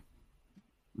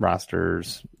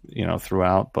rosters,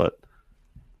 throughout, but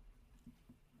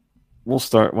we'll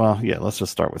start. Well, yeah, let's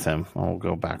just start with him. I'll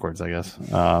go backwards, I guess.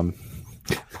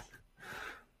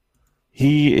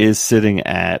 He is sitting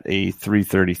at a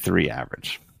 333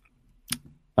 average.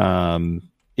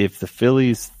 If the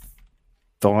Phillies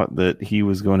thought that he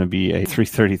was going to be a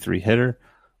 333 hitter,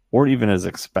 or even as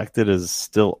expected as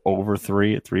still over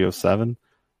 3 at 307,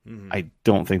 I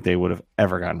don't think they would have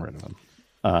ever gotten rid of him.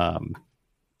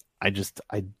 I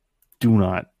do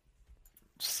not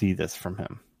see this from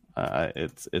him.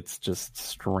 It's just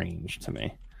strange to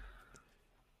me.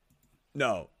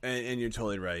 No, and you're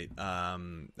totally right.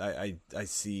 I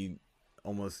see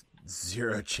almost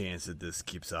zero chance that this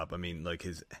keeps up. I mean, like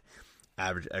his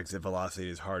average exit velocity,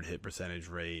 his hard hit percentage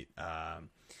rate,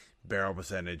 barrel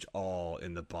percentage, all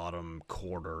in the bottom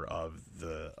quarter of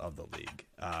the league.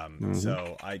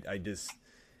 So I just,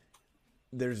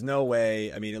 there's no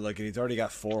way. I mean, look, he's already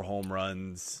got 4 home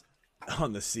runs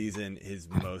on the season. His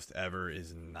most ever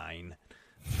is 9.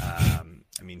 I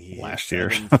mean, he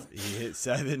hit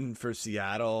 7 for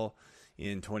Seattle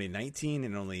in 2019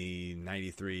 and only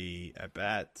 93 at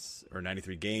bats or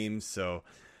 93 games. So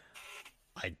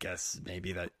I guess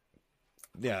maybe that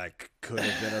could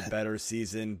have been a better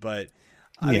season, but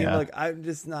I mean, look, I'm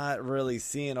just not really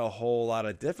seeing a whole lot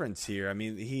of difference here. I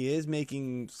mean, he is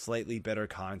making slightly better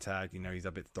contact. He's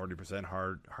up at 30%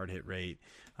 hard hit rate.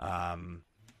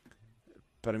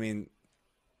 But I mean,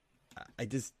 I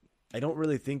don't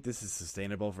really think this is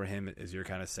sustainable for him, as you're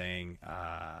kind of saying.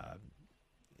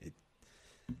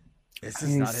 It's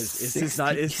just not his. It's just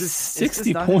not. It's just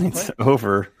 60 points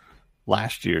over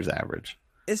last year's average.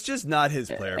 It's just not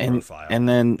his player profile. And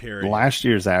then period. Last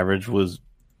year's average was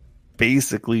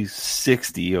basically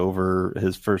 60 over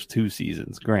his first 2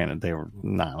 seasons. Granted, they were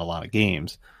not a lot of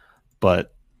games,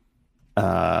 but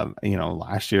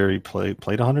last year he played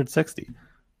 160.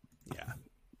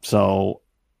 So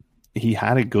he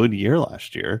had a good year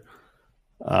last year.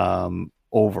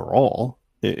 overall,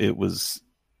 it was,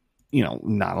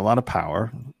 not a lot of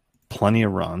power, plenty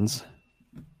of runs,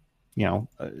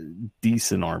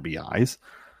 decent RBIs,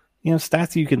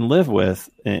 stats you can live with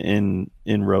in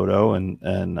Roto and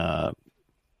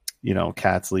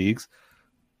Cats leagues,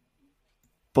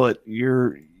 but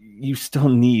you still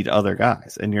need other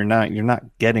guys, and you're not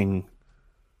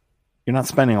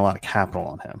spending a lot of capital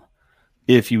on him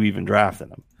if you even drafted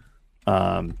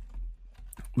him.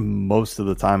 Most of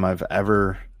the time I've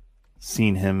ever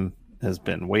seen him has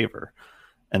been waiver,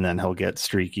 and then he'll get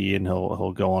streaky and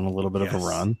he'll go on a little bit of a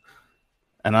run,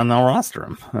 and then they'll roster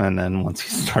him, and then once he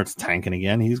starts tanking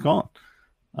again, he's gone.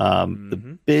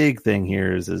 The big thing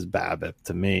here is his BABIP.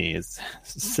 To me, is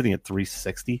sitting at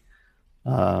 360.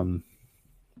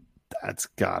 That's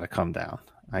got to come down.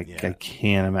 I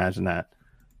can't imagine that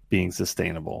being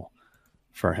sustainable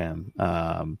for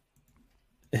him.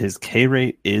 His K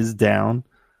rate is down,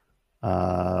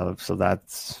 so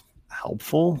that's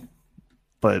helpful.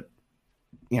 But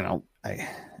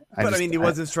he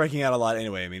wasn't striking out a lot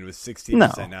anyway. I mean, it was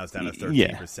 16%. Now it's down to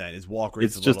 13%. His walk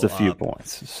rate's just a few up.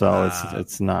 points, so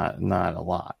it's not a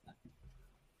lot.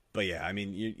 But yeah, I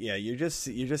mean, you're just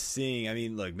seeing. I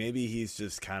mean, look, maybe he's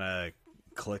just kind of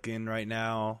clicking right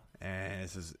now, and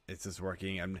it's just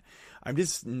working. I'm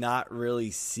just not really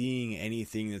seeing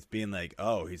anything that's being like,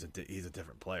 oh, he's a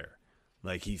different player,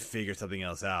 like he figured something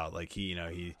else out, like he.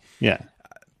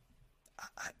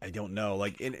 I don't know.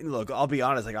 Like, and look, I'll be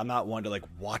honest. Like, I'm not one to like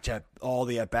watch all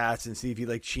the at bats and see if he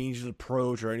like changed his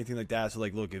approach or anything like that. So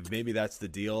like, look, if maybe that's the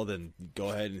deal, then go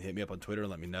ahead and hit me up on Twitter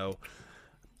and let me know.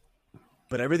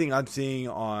 But everything I'm seeing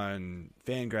on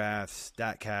Fangraphs,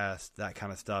 Statcast, that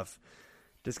kind of stuff,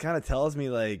 just kind of tells me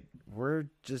like we're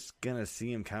just gonna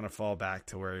see him kind of fall back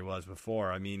to where he was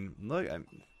before. I mean, look,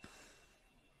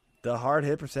 the hard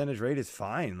hit percentage rate is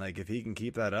fine. Like if he can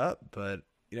keep that up, but.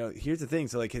 Here's the thing.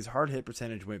 So, like, his hard hit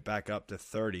percentage went back up to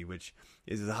 30, which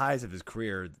is the highest of his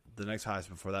career. The next highest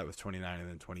before that was 29 and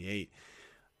then 28.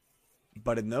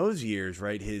 But in those years,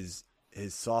 right, his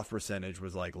soft percentage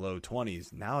was, like, low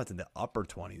 20s. Now it's in the upper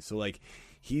 20s. So, like,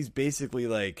 he's basically,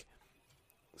 like,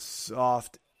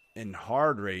 soft and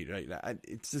hard rate, right?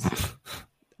 It's just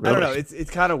really? I don't know. It's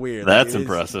kind of weird. That's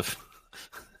impressive.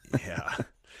 Yeah.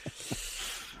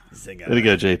 Way to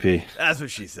go, JP. That's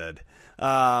what she said.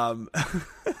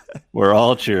 We're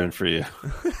all cheering for you.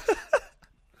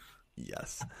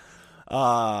 Yes.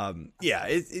 Yeah.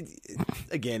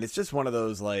 Again, it's just one of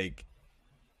those like,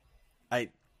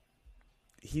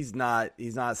 he's not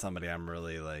somebody I'm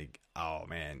really like, oh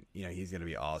man, he's gonna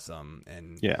be awesome.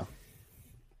 And yeah.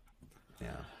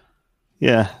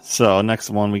 So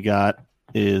next one we got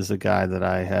is a guy that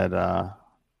I had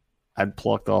I'd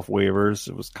plucked off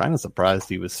waivers. I was kind of surprised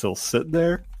he was still sitting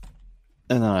there.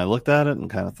 And then I looked at it and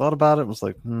kind of thought about it. Was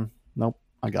like, nope,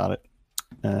 I got it.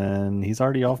 And he's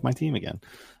already off my team again.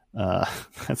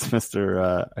 That's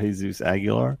Mr. Jesus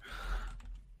Aguilar.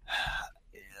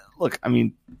 Look, I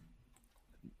mean,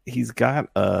 he's got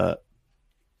a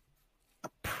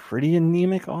pretty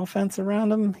anemic offense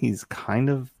around him. He's kind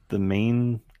of the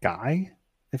main guy,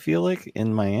 I feel like,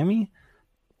 in Miami.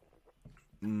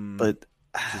 But...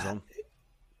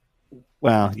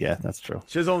 Well, yeah, that's true.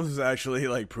 Chisholm has actually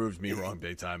like proved me wrong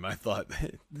big time. I thought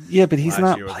that but he's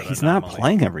not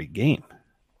playing every game.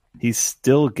 He's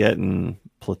still getting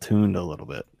platooned a little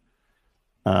bit.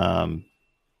 At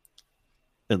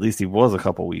least he was a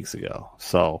couple weeks ago.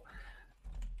 So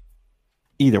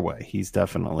either way, he's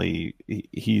definitely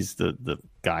he's the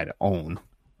guy to own.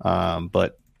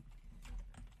 But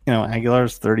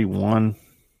Aguilar's 31.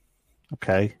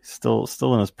 Okay, still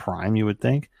in his prime, you would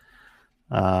think.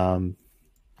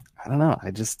 I don't know. I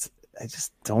just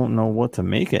don't know what to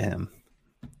make of him.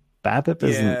 BABIP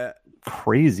isn't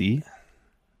crazy.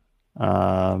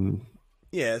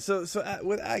 Yeah. So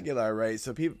with Aguilar, right?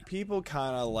 So people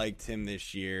kind of liked him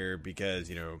this year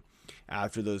because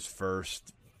after those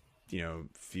first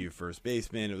few first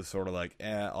basemen, it was sort of like,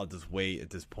 I'll just wait at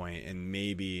this point, and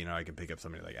maybe I can pick up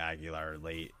somebody like Aguilar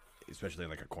late, especially in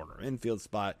like a corner infield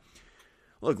spot.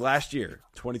 Look, last year,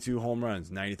 22 home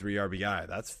runs, 93 RBI.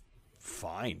 That's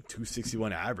fine.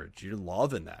 261 average. You're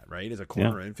loving that, right? As a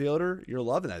corner infielder, you're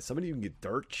loving that. Somebody you can get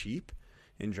dirt cheap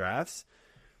in drafts.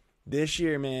 This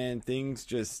year, man, things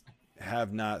just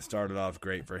have not started off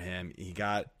great for him. He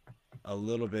got a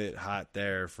little bit hot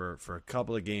there for a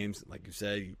couple of games. Like you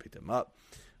said, you picked him up.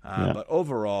 But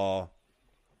overall,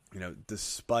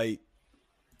 despite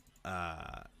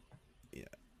kind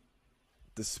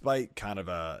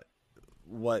of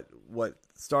what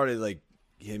started like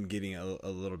him getting a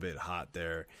little bit hot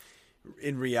there,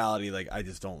 in reality, like I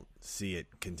just don't see it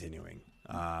continuing.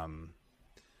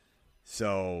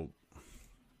 So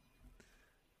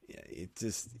yeah, it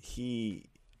just he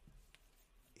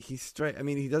I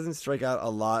mean, he doesn't strike out a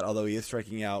lot, although he is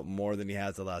striking out more than he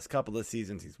has the last couple of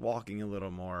seasons. He's walking a little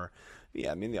more.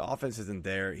 Yeah, I mean, the offense isn't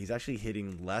there. He's actually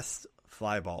hitting less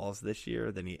fly balls this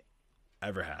year than he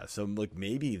ever has. So, like,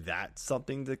 maybe that's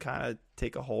something to kind of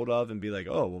take a hold of and be like,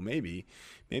 oh, well, maybe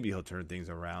he'll turn things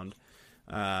around.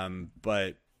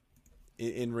 But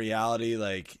in reality,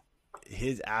 like,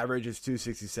 his average is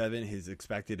 267. His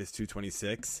expected is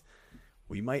 226.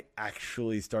 We might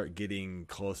actually start getting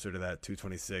closer to that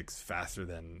 226 faster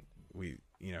than we,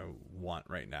 want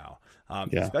right now.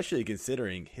 Especially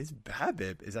considering his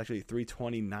BABIP is actually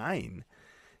 329.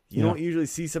 You don't usually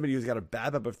see somebody who's got a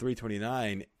BABIP of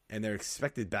 329 and their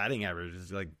expected batting average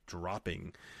is like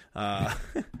dropping.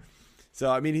 So,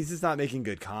 I mean, he's just not making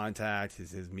good contact.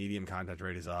 His medium contact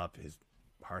rate is up. His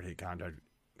hard hit contact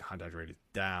rate is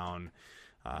down.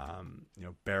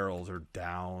 Barrels are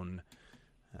down.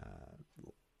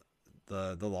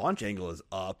 The launch angle is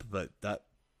up, but that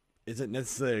isn't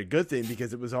necessarily a good thing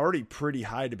because it was already pretty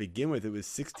high to begin with. It was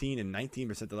 16 and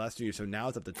 19% the last 2 years, so now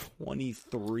it's up to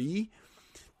 23.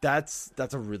 That's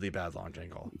a really bad launch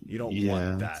angle. You don't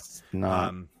want that. It's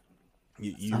not,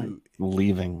 you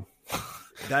leaving.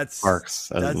 That's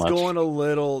sparks as much. Going a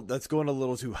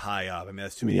little too high up. I mean,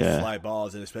 that's too many fly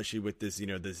balls, and especially with this,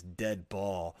 this dead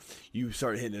ball, you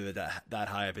start hitting it that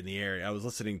high up in the air. I was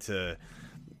listening to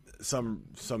some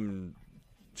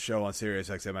show on Sirius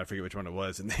XM, I forget which one it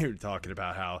was, and they were talking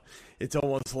about how it's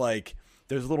almost like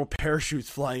there's little parachutes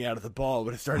flying out of the ball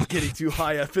when it starts getting too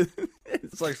high up and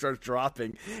it's like starts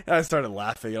dropping. And I started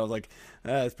laughing. I was like,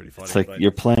 that's pretty funny. It's like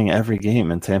you're playing every game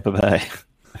in Tampa Bay.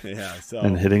 Yeah, so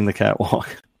and hitting the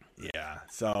catwalk. Yeah,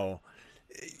 so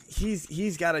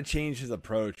he's got to change his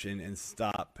approach and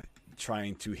stop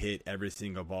trying to hit every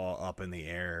single ball up in the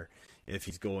air if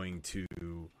he's going to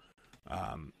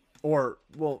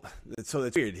so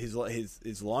that's weird.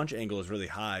 His launch angle is really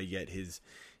high, yet his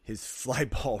fly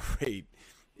ball rate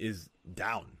is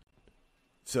down.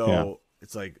 So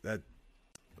it's like that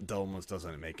almost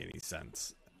doesn't make any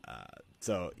sense.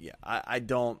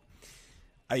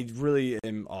 I really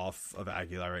am off of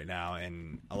Aguilar right now,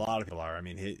 and a lot of people are. I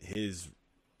mean, his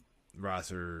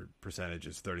roster percentage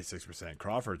is 36%.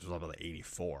 Crawford's was up to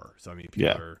 84. So I mean,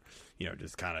 people are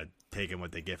just kind of taking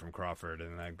what they get from Crawford,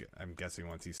 and I'm guessing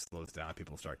once he slows down,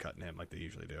 people start cutting him like they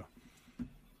usually do.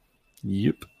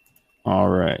 Yep. All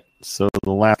right. So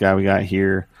the last guy we got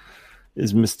here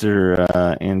is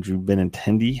Mr. Andrew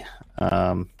Benintendi.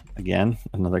 Again,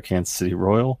 another Kansas City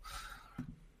Royal.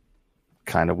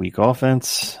 Kind of weak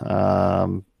offense.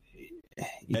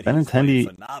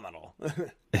 Benintendi, phenomenal.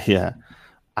 Yeah.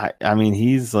 I mean,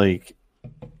 he's like,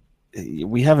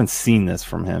 we haven't seen this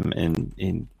from him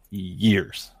in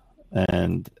years,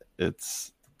 and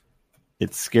it's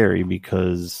scary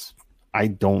because I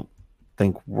don't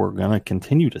think we're gonna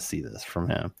continue to see this from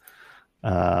him.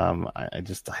 I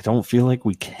don't feel like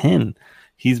we can.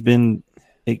 He's been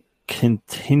a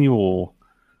continual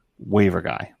waiver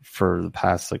guy for the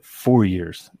past 4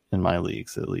 years in my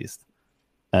leagues, at least.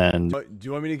 And do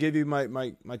you want me to give you my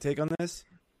take on this?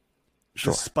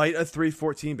 Sure. Despite a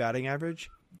 314 batting average,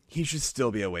 he should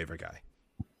still be a waiver guy.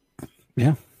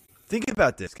 Yeah. Think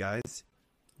about this, guys.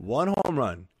 1 home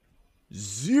run,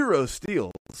 0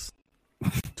 steals,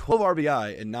 12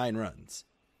 RBI, and 9 runs.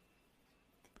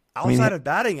 Outside of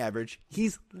batting average,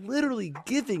 he's literally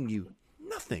giving you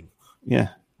nothing. Yeah.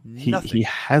 He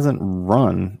hasn't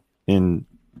run in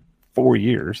 4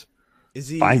 years. Is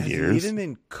he 5 has years? He even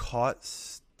been caught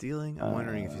stealing? I'm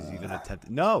wondering if he's even attempted.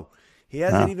 No, he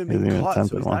hasn't even been caught,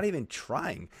 so he's not even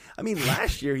trying. I mean,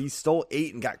 last year he stole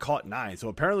 8 and got caught 9. So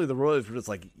apparently the Royals were just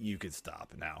like, you can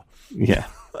stop now. Yeah.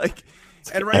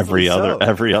 And every other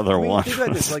one. Think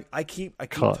about this. I keep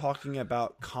talking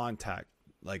about contact,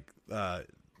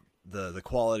 the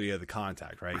quality of the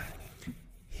contact, right?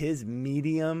 His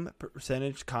medium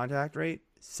percentage contact rate,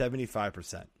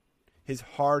 75%. His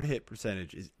hard hit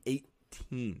percentage is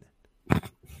 18.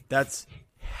 That's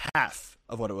half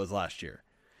of what it was last year.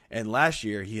 And last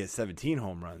year he hit 17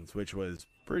 home runs, which was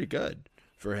pretty good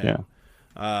for him.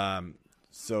 Yeah.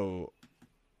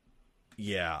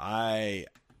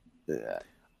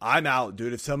 I'm out,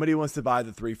 dude. If somebody wants to buy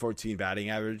the 314 batting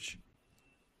average,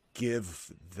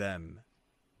 give them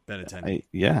Benintendi.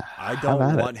 I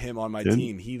don't want him on my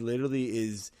team. He literally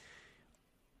is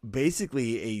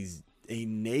basically a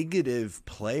negative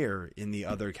player in the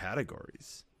other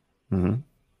categories. Mm-hmm.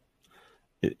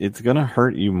 It's going to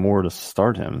hurt you more to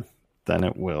start him than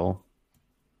it will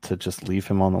to just leave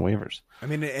him on the waivers. I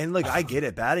mean, and I get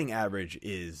it. Batting average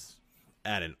is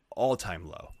at an all-time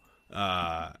low.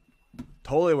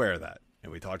 Totally aware of that.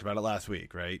 And we talked about it last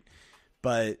week, right?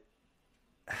 But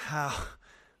how,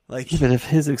 like, but if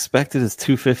his expected is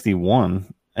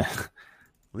 251,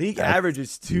 league average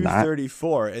is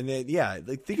 234, and then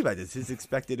like think about this, his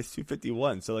expected is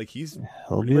 251. So like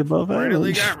he'll be above average.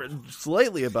 League average,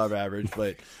 slightly above average,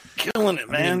 but killing it,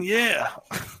 man.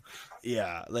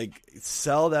 Yeah, like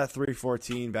sell that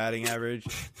 314 batting average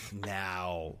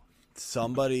now.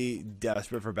 Somebody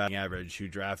desperate for batting average who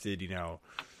drafted,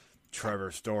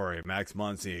 Trevor Story, Max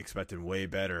Muncy, expecting way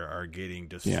better, are getting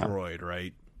destroyed,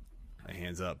 right? My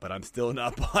hands up, but I'm still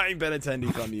not buying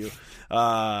Benintendi from you.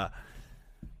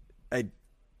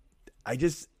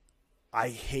 I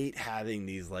hate having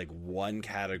these like one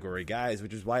category guys,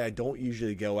 which is why I don't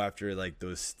usually go after like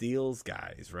those steals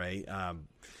guys, right?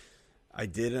 I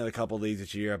did in a couple leagues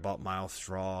this year. I bought Miles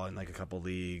Straw in like a couple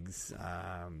leagues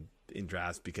in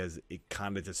drafts because it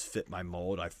kind of just fit my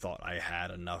mold. I thought I had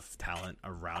enough talent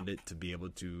around it to be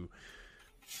able to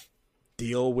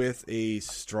deal with a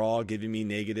Straw giving me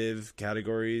negative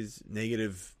categories,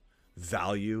 negative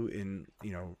value in,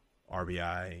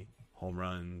 RBI, home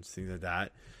runs, things like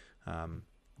that. I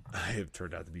have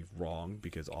turned out to be wrong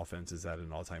because offense is at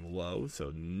an all-time low,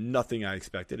 so nothing I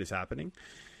expected is happening.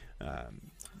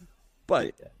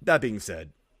 But that being said,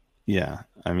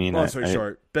 I mean, long story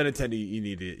short, Benintendi, you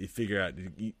need to figure out.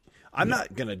 I'm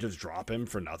not gonna just drop him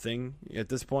for nothing at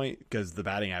this point because the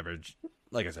batting average,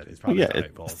 like I said, is probably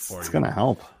valuable for you. It's gonna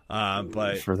help,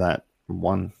 but for that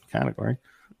one category,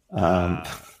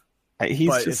 he's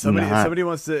but just if somebody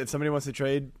wants to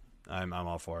trade, I'm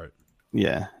all for it.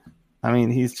 Yeah, I mean,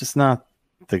 he's just not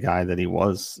the guy that he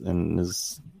was in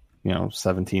his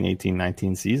 17, 18,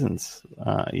 19 seasons.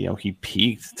 He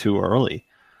peaked too early.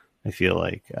 I feel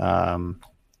like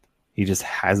he just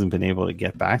hasn't been able to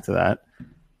get back to that.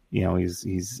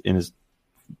 He's in his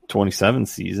 27th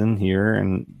season here,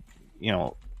 and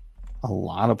a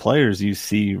lot of players you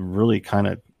see really kind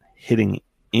of hitting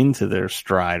into their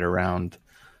stride around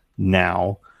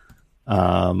now,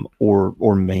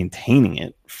 or maintaining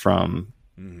it from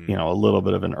a little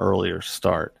bit of an earlier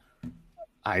start.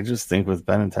 I just think with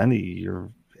Benintendi,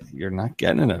 you're not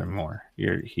getting it anymore.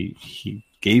 He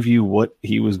gave you what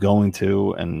he was going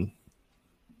to, and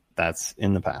that's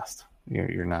in the past.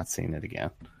 You're not seeing it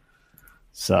again.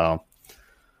 So,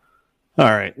 all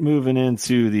right, moving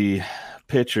into the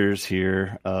pitchers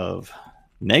here of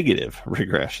negative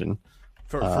regression.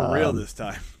 For real this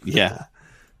time. Yeah,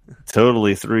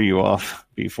 totally threw you off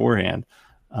beforehand.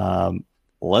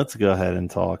 Let's go ahead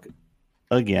and talk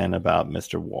again about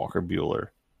Mr. Walker Buehler.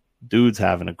 Dude's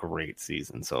having a great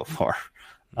season so far.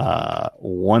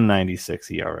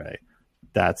 196 ERA.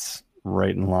 That's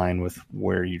right in line with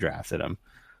where you drafted him.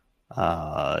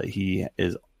 He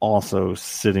is also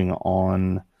sitting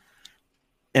on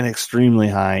an extremely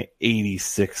high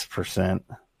 86%,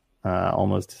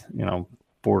 almost,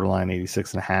 borderline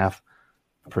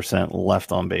 86.5%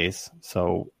 left on base.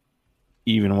 So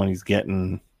even when he's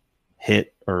getting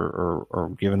hit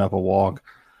or giving up a walk,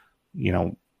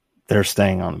 they're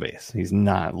staying on the base. He's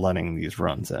not letting these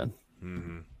runs in.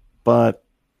 Mm-hmm. But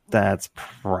that's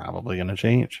probably going to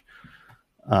change.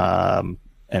 And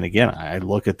again, I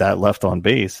look at that left on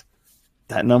base.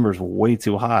 That number is way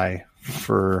too high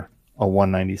for a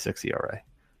 196 ERA.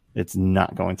 It's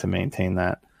not going to maintain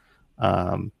that.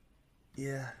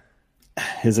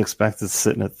 His expected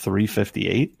sitting at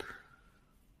 358.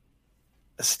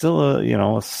 Still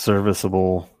a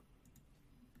serviceable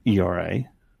ERA.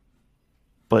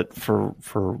 But for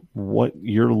what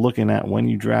you're looking at when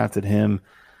you drafted him,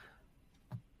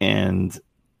 and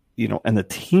the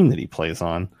team that he plays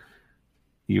on,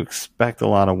 you expect a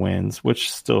lot of wins,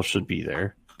 which still should be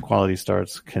there. Quality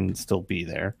starts can still be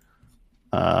there.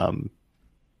 I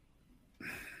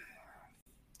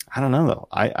don't know though.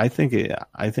 I think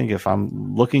if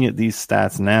I'm looking at these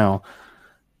stats now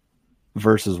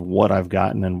versus what I've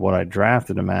gotten and what I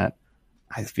drafted him at,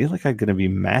 I feel like I'm going to be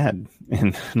mad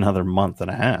in another month and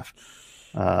a half.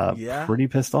 Pretty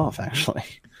pissed off, actually.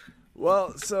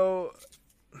 Well, so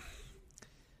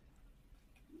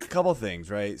a couple things,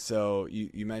 right? So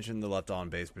you mentioned the left on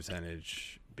base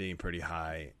percentage being pretty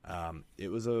high. It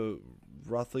was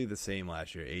roughly the same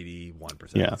last year,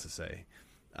 81%, let's just say.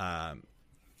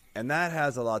 And that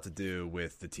has a lot to do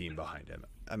with the team behind him.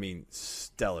 I mean,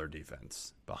 stellar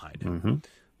defense behind him. Mm-hmm.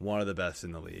 One of the best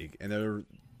in the league. And they're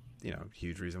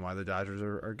huge reason why the Dodgers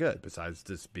are good. Besides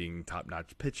just being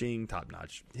top-notch pitching,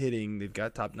 top-notch hitting, they've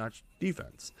got top-notch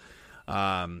defense.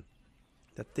 The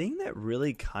thing that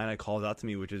really kind of calls out to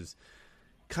me, which is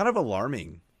kind of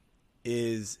alarming,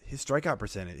 is his strikeout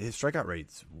percentage. His strikeout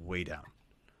rate's way down.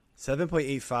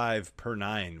 7.85 per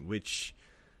 9, which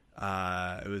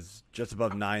It was just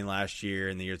above 9 last year,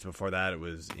 and the years before that, it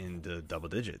was into double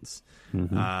digits.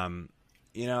 Mm-hmm.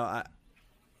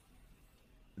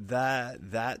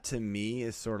 That to me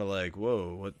is sort of like,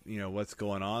 whoa, what's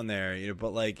going on there?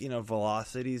 But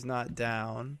velocity's not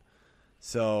down,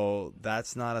 so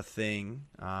that's not a thing.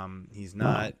 He's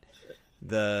not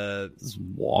his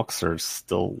walks are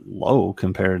still low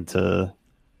compared to.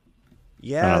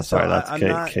 Yeah, sorry, that's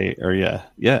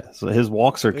So his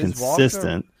walks are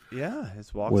consistent.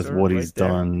 His walks with are what right he's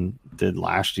there. did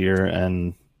last year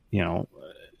and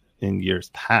in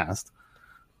years past.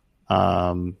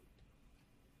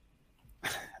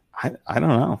 I don't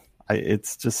know.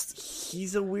 It's just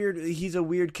he's a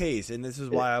weird case, and this is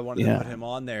why I wanted to put him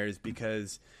on there, is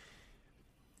because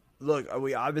look,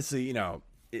 we obviously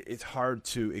it's hard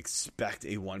to expect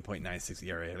a 1.96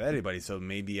 ERA of anybody. So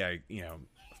maybe of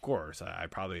course, I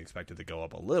probably expected to go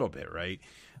up a little bit, right?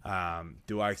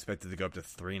 Do I expect it to go up to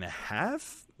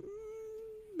 3.5?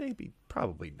 Maybe,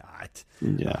 probably not.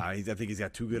 Yeah. I think he's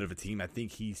got too good of a team. I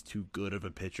think he's too good of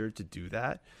a pitcher to do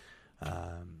that.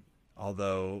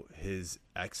 Although his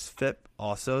xFIP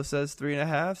also says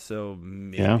 3.5, so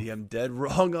maybe I'm dead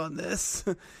wrong on this.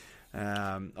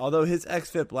 Although his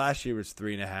xFIP last year was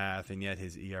 3.5, and yet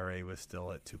his ERA was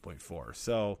still at 2.4.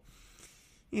 So,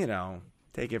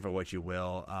 take it for what you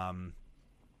will.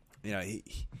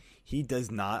 He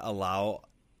does not allow,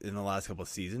 in the last couple of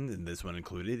seasons, and this one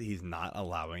included, he's not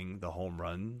allowing the home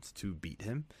runs to beat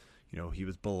him. He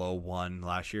was below 1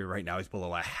 last year. Right now he's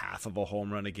below a half of a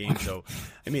home run a game. So,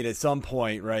 at some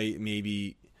point, right,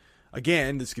 maybe,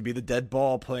 again, this could be the dead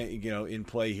ball play, in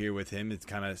play here with him. It's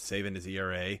kind of saving his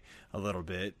ERA a little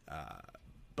bit.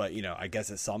 But, I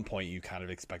guess at some point you kind of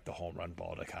expect the home run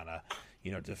ball to kind of,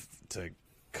 to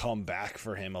come back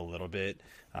for him a little bit.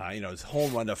 His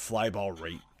home run to fly ball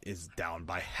rate is down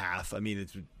by half.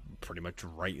 It's pretty much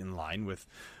right in line with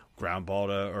ground ball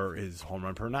or his home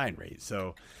run per 9 rate.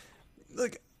 So,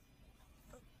 look,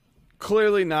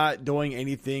 clearly not doing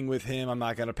anything with him. I'm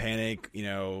not going to panic,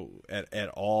 at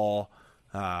all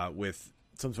with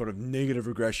some sort of negative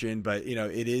regression. But,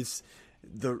 it is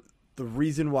the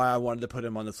reason why I wanted to put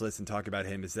him on this list and talk about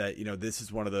him is that, this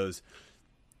is one of those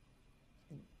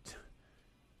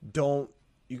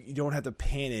you don't have to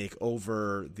panic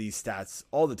over these stats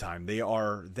all the time. They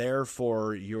are there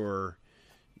for your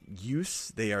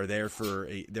use. They are there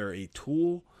they're a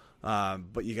tool.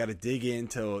 But you got to dig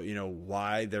into,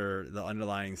 why the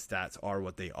underlying stats are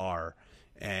what they are,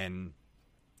 and,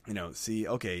 see,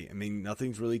 okay,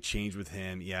 nothing's really changed with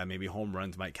him. Yeah, maybe home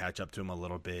runs might catch up to him a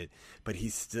little bit, but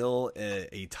he's still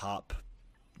a top,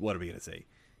 what are we going to say?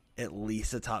 At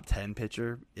least a top 10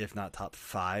 pitcher, if not top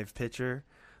 5 pitcher.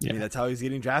 Yeah. That's how he's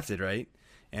getting drafted, right?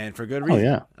 And for good reason.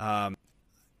 Oh, yeah.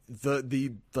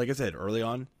 The like I said early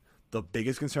on, the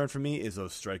biggest concern for me is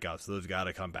those strikeouts. Those got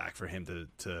to come back for him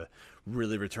to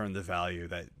really return the value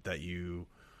that you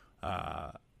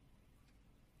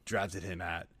drafted him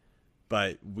at.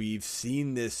 But we've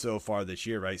seen this so far this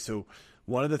year, right? So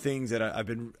one of the things that I've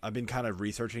been kind of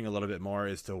researching a little bit more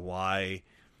as to why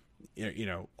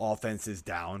offense is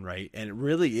down, right? And it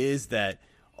really is that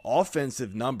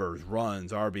offensive numbers,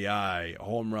 runs, RBI,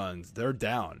 home runs, they're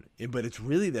down. But it's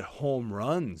really that home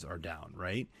runs are down,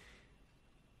 right?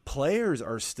 Players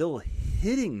are still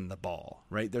hitting the ball,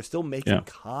 right? They're still making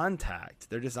contact.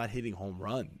 They're just not hitting home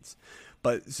runs.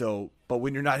 But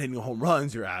when you're not hitting home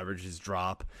runs, your averages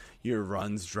drop, your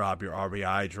runs drop, your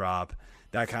RBI drop,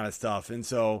 that kind of stuff. And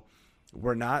so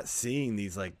we're not seeing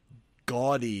these like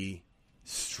gaudy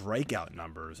strikeout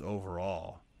numbers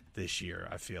overall this year,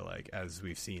 I feel like, as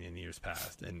we've seen in years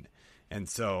past. And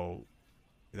so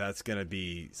that's going to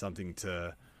be something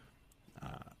to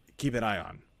keep an eye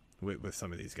on with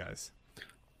some of these guys.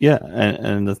 Yeah,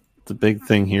 and the big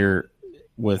thing here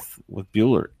with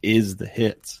Buehler is the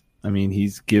hits.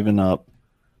 He's given up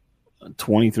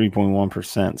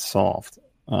 23.1% soft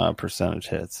percentage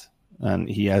hits, and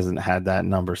he hasn't had that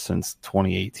number since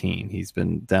 2018. He's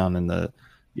been down in the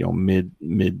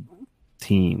mid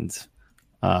teens.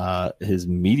 His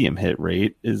medium hit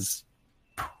rate is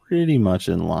pretty much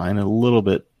in line, a little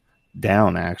bit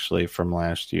down actually from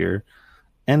last year,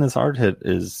 and his hard hit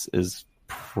is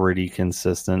pretty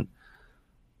consistent.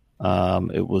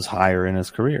 It was higher in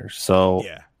his career, so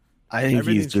yeah. I think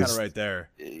everything's kind of right there.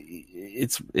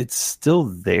 It's still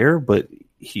there, but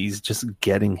he's just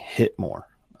getting hit more.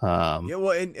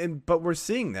 But we're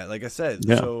seeing that, like I said.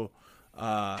 Yeah. So,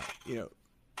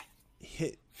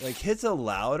 hits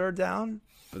allowed are down,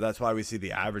 but that's why we see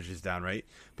the average is down, right?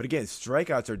 But again,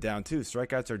 strikeouts are down too.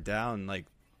 Strikeouts are down like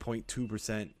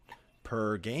 0.2%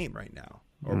 per game right now,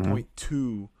 or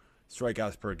 0.2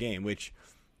 strikeouts per game, which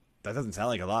that doesn't sound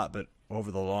like a lot, but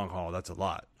over the long haul, that's a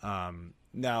lot.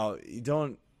 Now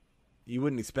you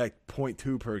wouldn't expect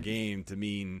 0.2 per game to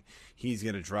mean he's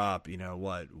going to drop,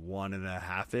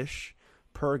 1.5-ish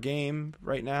per game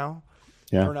right now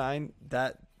per 9.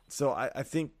 So I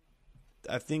think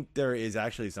there is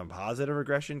actually some positive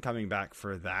regression coming back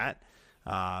for that.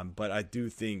 But I do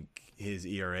think his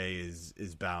ERA is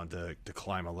bound to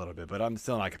climb a little bit, but I'm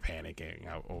still not panicking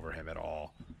over him at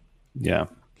all. Yeah.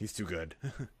 He's too good.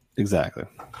 Exactly.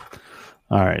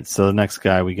 All right. So the next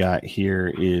guy we got here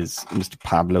is Mr.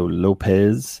 Pablo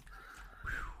Lopez.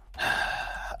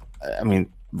 I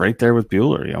mean, right there with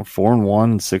Buehler,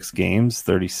 4-1, 6 games,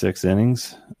 36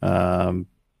 innings, 2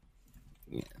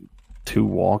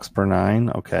 walks per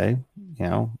 9. Okay.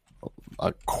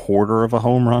 A quarter of a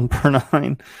home run per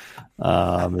 9.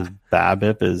 His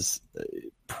BABIP is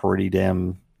pretty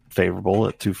damn favorable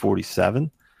at 247.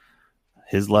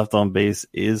 His left on base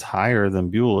is higher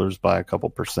than Buehler's by a couple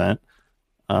percent.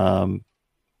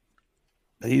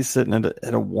 He's sitting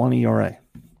at a 1 ERA.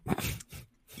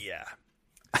 Yeah.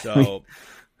 So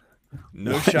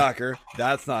no shocker.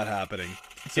 That's not happening.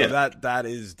 So that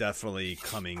is definitely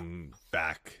coming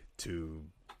back to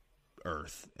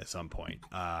earth at some point.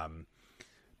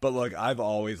 But look, I've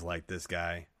always liked this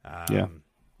guy. I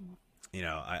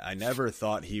never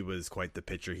thought he was quite the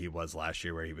pitcher he was last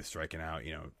year, where he was striking out,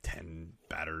 10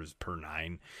 batters per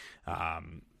 9. I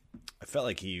felt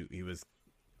like he was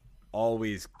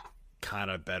always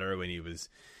kind of better when he was,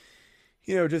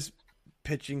 just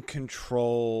pitching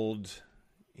controlled,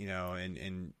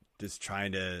 and just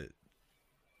trying to,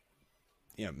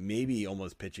 maybe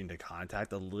almost pitching to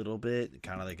contact a little bit,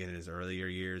 kind of like in his earlier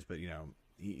years, but,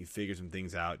 he figured some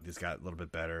things out, just got a little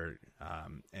bit better.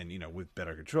 And, with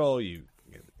better control, you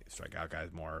strike out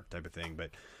guys more type of thing. But,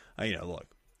 look,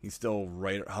 he's still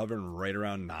hovering right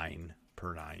around 9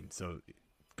 per 9. So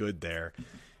good there.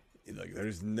 Like,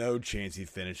 there's no chance he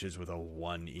finishes with a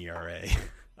 1 ERA.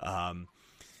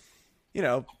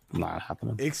 Not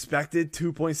happening. Expected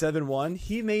 2.71.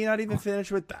 He may not even finish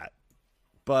with that.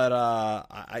 But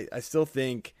I still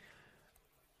think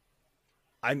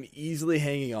I'm easily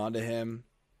hanging on to him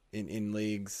in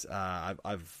leagues. I've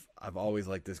always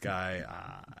liked this guy.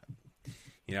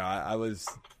 I was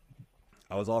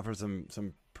offered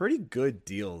some pretty good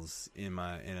deals in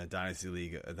a dynasty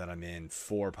league that I'm in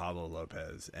for Pablo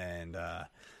Lopez, and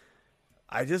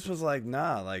I just was like,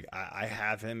 nah. Like, I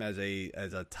have him as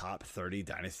a top 30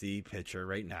 dynasty pitcher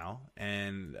right now,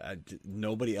 and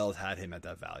nobody else had him at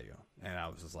that value, and I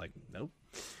was just like, nope.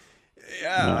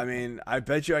 Yeah, no. I mean, I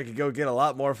bet you I could go get a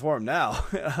lot more for him now.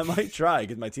 I might try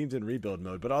because my team's in rebuild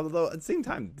mode. But although at the same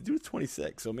time, the dude's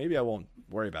 26, so maybe I won't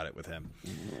worry about it with him.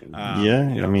 I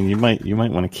mean, you might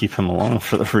want to keep him along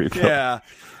for the rebuild. Yeah,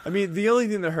 I mean, the only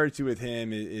thing that hurts you with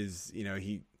him is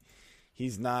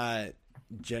he's not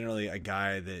generally a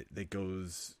guy that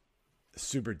goes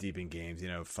super deep in games.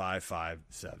 5, 5,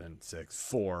 7, 6,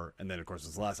 4, and then of course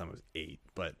his last time was 8.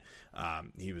 But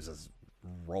he was just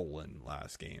rolling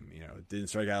last game. Didn't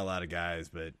strike out a lot of guys,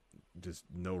 but just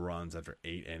no runs after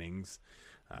 8 innings.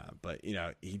 But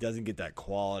he doesn't get that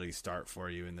quality start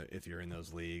for you if you're in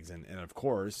those leagues, and of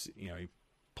course he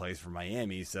plays for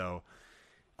Miami, so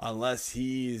unless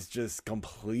he's just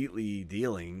completely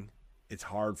dealing, it's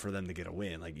hard for them to get a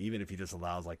win. Like, even if he just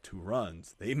allows like 2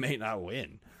 runs, they may not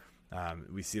win.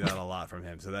 We see that a lot from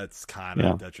him, so that's kind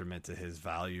of a detriment to his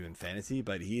value in fantasy.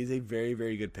 But he is a very,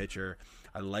 very good pitcher.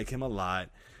 I like him a lot.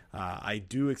 I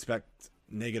do expect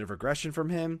negative regression from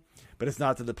him, but it's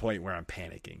not to the point where I'm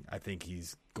panicking. I think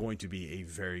he's going to be a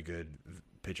very good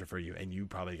pitcher for you, and you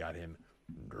probably got him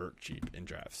dirt cheap in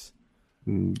drafts.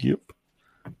 Yep.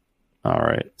 All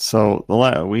right. So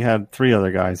we had 3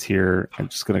 other guys here. I'm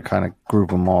just going to kind of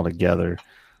group them all together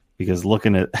because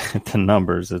looking at the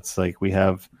numbers, it's like we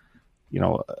have,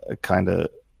 a kind of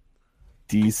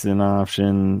decent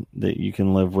option that you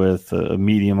can live with, a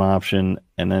medium option,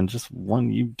 and then just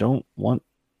one you don't want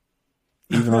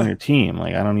even on your team.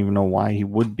 Like, I don't even know why he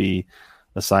would be,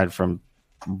 aside from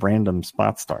random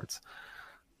spot starts.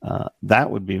 That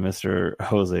would be Mr.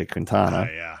 Jose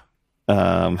Quintana.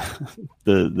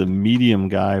 The medium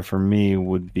guy for me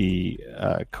would be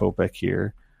Kopech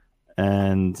here,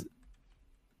 and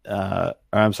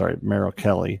I'm sorry, Merrill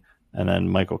Kelly, and then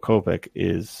Michael Kopech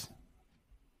he's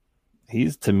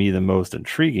to me the most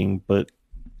intriguing, but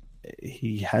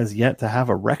he has yet to have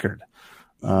a record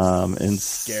in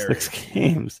 6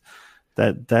 games.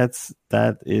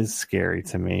 That is scary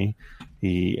to me.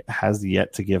 He has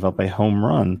yet to give up a home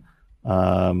run,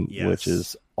 which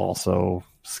is also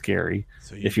scary.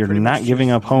 So if you're not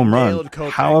giving up home runs,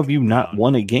 how have you not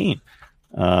won a game?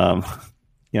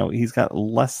 he's got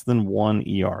less than 1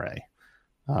 ERA.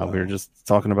 We were just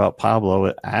talking about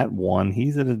Pablo at 1.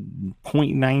 He's at a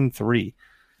 .93,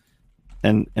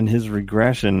 and his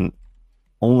regression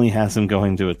only has him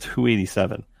going to a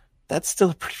 287. That's still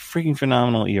a pretty freaking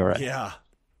phenomenal ERA. Yeah.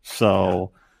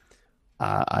 So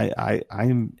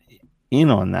I'm in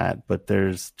on that, but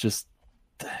there's just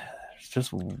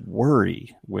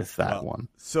worry with that one.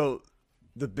 So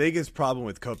the biggest problem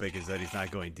with Kopech is that he's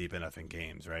not going deep enough in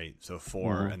games, right? So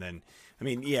 4, and then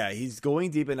he's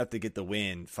going deep enough to get the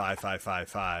win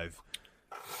 5-5-5-5,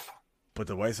 but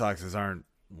the White Soxes aren't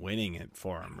winning it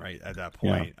for him, right? At that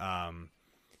point,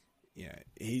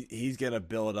 he's gonna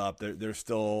build up. They're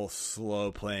still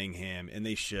slow playing him, and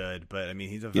they should. But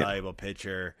he's a valuable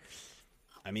pitcher.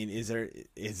 Is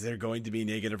there going to be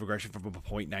negative regression from a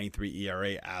 .93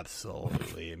 ERA?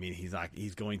 Absolutely.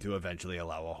 He's going to eventually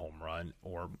allow a home run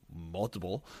or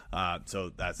multiple.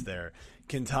 So that's there.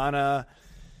 Quintana,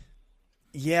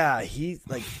 he's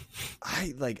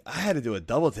I had to do a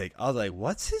double take. I was like,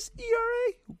 what's his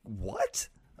ERA? What?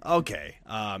 Okay.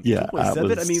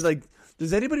 2.7.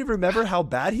 Does anybody remember how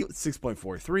bad he was?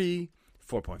 6.43,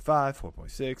 4.5,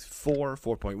 4.6, 4,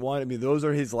 4.1. Those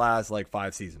are his last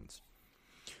 5 seasons.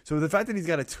 So the fact that he's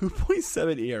got a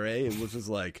 2.7 ERA, it was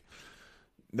just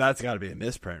that's got to be a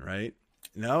misprint, right?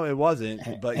 No, it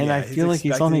wasn't. But I feel like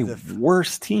he's on a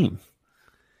worse team.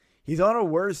 He's on a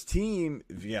worse team.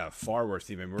 Yeah, far worse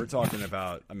team. We're talking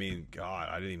about. God,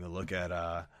 I didn't even look at.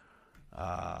 I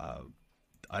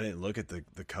didn't look at the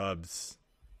Cubs.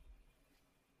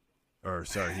 Or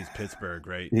sorry, he's Pittsburgh,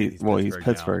 right? He's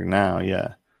Pittsburgh now.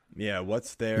 Yeah. Yeah.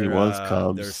 What's their? He was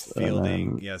Cubs. There's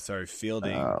Fielding.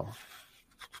 Fielding.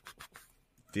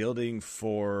 Fielding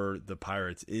for the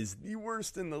Pirates is the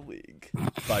worst in the league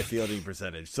by fielding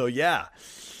percentage. So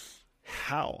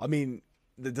how?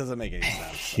 That doesn't make any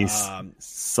sense. He's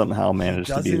somehow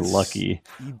managed to be lucky.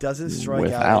 He doesn't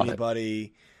strike out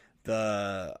anybody. It's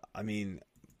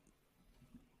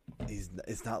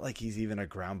not like he's even a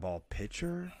ground ball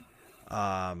pitcher.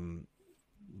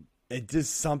 It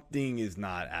just something is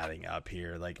not adding up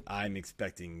here. I'm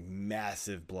expecting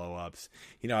massive blow-ups.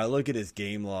 I look at his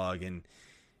game log and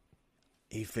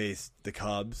he faced the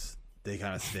Cubs. They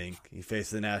kind of stink. He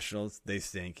faced the Nationals. They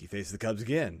stink. He faced the Cubs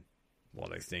again. Well,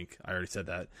 they stink. I already said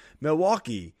that.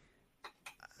 Milwaukee.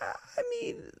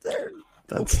 They're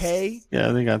okay.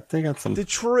 Yeah, they got some.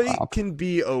 Detroit can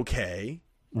be okay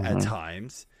at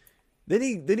times. Then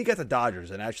he got the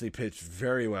Dodgers and actually pitched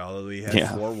very well. Although he had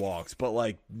 4 walks, but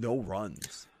no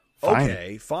runs. Fine.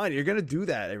 Okay, fine. You're gonna do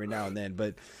that every now and then,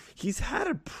 but he's had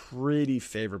a pretty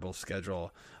favorable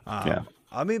schedule. But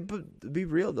to be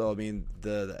real though,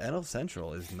 the NL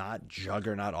Central is not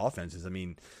juggernaut offenses.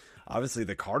 Obviously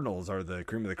the Cardinals are the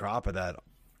cream of the crop of that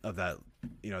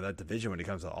that division when it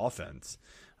comes to offense.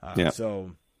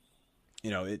 So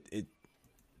it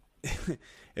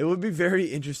it would be very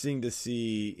interesting to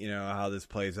see how this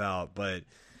plays out. But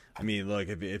look,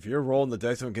 if you're rolling the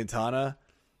dice on Quintana,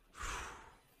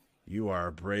 you are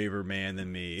a braver man than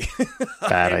me.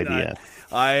 Bad idea.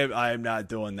 I am not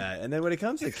doing that. And then when it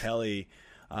comes to Kelly,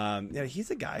 he's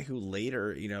a guy who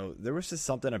later, there was just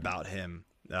something about him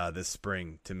this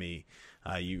spring to me.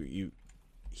 He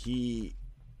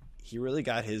really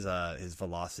got his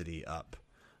velocity up,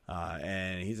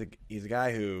 and he's a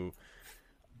guy who,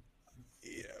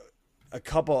 a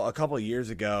couple years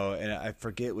ago, and I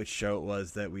forget which show it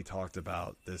was that we talked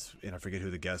about this, and I forget who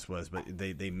the guest was, but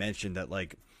they mentioned that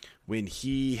when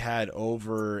he had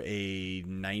over a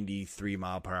 93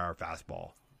 mile per hour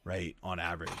fastball, right, on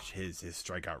average, his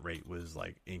strikeout rate was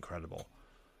incredible,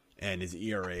 and his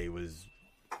ERA was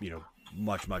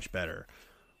much better.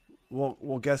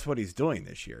 Well, guess what he's doing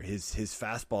this year? His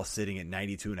fastball sitting at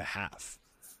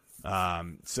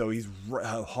 92.5. So he's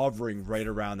hovering right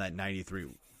around that 93.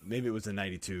 Maybe it was a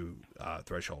 92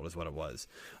 threshold is what it was.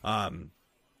 And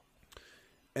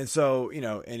so,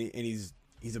 and he's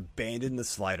abandoned the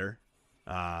slider,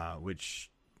 which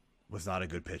was not a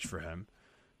good pitch for him.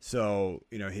 So,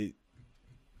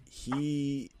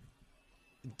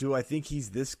 do I think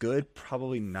he's this good?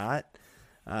 Probably not.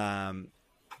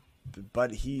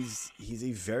 But he's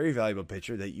a very valuable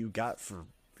pitcher that you got for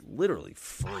literally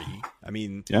free.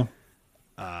 He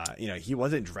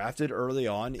wasn't drafted early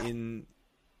on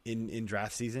in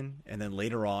draft season, and then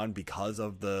later on, because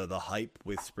of the hype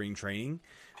with spring training,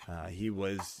 he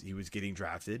was getting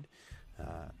drafted.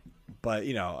 But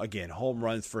again, home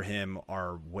runs for him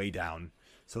are way down,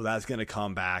 so that's going to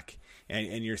come back,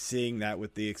 and you're seeing that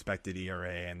with the expected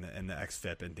ERA and the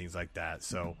xFIP and things like that.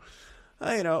 So,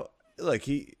 look,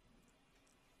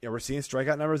 we're seeing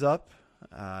strikeout numbers up.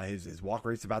 His walk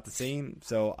rate's about the same.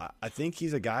 So I think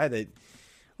he's a guy that,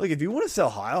 like, if you want to sell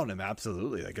high on him,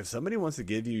 absolutely. Like, if somebody wants to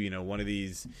give you, one of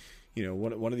these,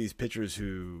 one of these pitchers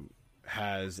who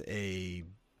has a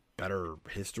better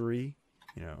history,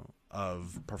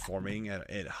 of performing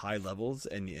at high levels,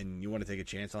 and you want to take a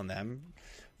chance on them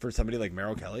for somebody like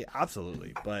Merrill Kelly,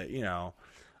 absolutely. But,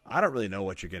 I don't really know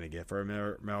what you're going to get for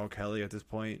Merrill Kelly at this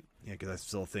point, because I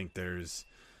still think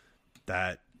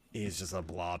he's just a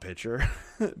blah pitcher.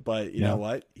 But you know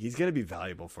what? He's going to be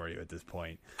valuable for you at this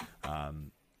point.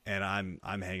 And I'm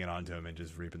hanging on to him and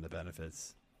just reaping the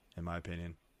benefits, in my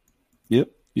opinion. Yep.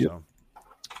 So.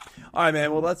 All right,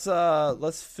 man. Well,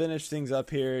 let's finish things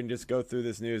up here and just go through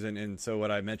this news. And so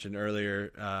what I mentioned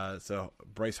earlier, so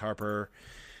Bryce Harper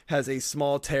has a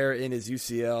small tear in his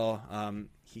UCL.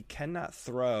 He cannot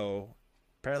throw,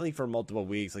 apparently, for multiple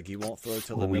weeks. Like, he won't throw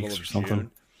till the middle of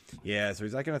June. Yeah, so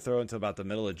he's not going to throw until about the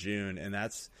middle of June, and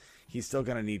he's still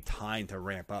going to need time to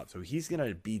ramp up. So he's going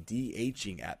to be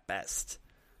DHing at best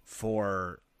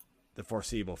for the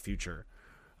foreseeable future.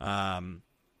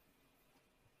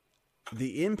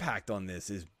 The impact on this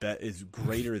is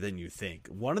greater than you think.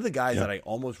 One of the guys that I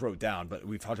almost wrote down, but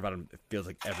we've talked about him, it feels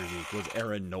like every week, was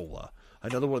Aaron Nola.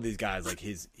 Another one of these guys, like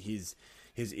his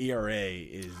ERA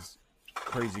is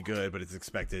crazy good, but it's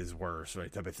expected is worse,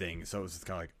 right? Type of thing. So it's just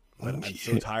kind of like, I'm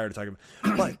so tired of talking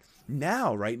about. But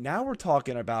now we're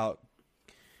talking about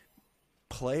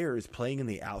players playing in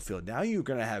the outfield. Now you're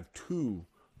going to have two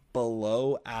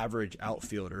below average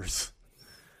outfielders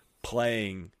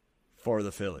playing for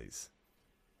the Phillies.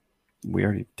 We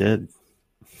already did.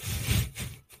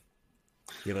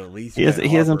 At least he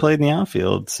hasn't played in the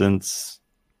outfield since,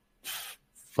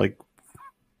 like,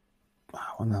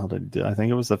 when the hell did he do? I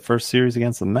think it was the first series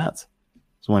against the Mets.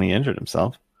 It's when he injured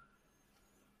himself.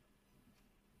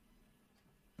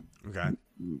 Okay.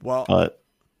 Well, but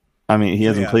I mean, he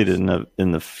hasn't played it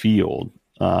in the field.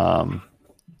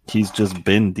 He's just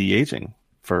been DHing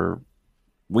for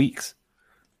weeks,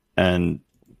 and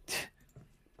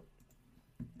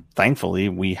thankfully,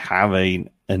 we have an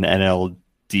NL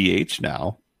DH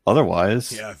now.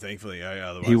 Otherwise, thankfully,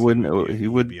 otherwise he wouldn't. He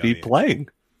would be playing.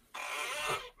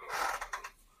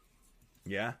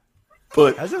 Yeah,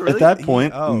 but really, at that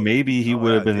point, maybe he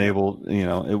would have been able.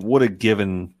 It would have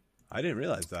given. I didn't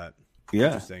realize that. Yeah,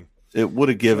 interesting. It would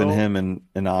have given him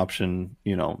an option,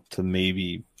 to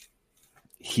maybe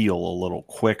heal a little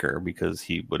quicker because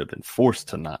he would have been forced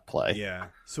to not play. Yeah.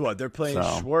 So what? They're playing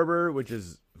Schwarber, which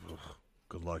is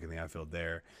good luck in the outfield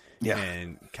there. Yeah.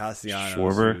 And Castellanos.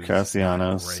 Schwarber,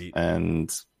 Castellanos,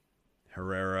 and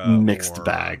Herrera. Mixed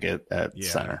bag at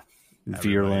center.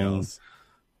 Vierling,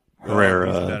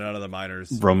 Herrera. He's been out of the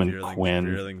minors. Roman Quinn.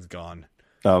 Vierling's gone.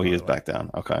 Oh, he is back down.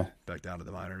 Okay. Back down to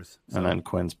the minors. So. And then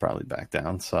Quinn's probably back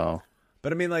down. So,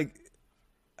 but I mean, I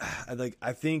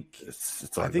think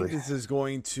this is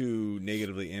going to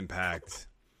negatively impact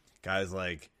guys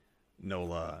like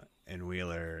Nola and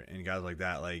Wheeler and guys like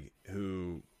that,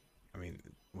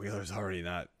 Wheeler's already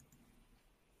not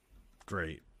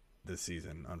great this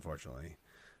season, unfortunately.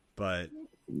 But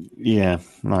yeah,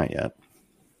 not yet.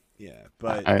 Yeah,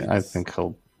 but I think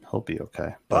he'll be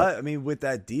okay. But with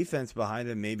that defense behind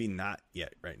him, maybe not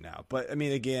yet right now. But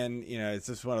again, it's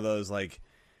just one of those,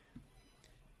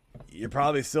 you're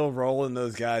probably still rolling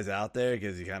those guys out there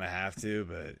because you kind of have to,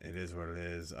 but it is what it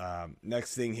is.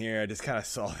 Next thing here, I just kind of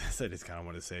saw this. I just kind of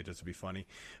wanted to say it just to be funny.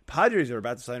 Padres are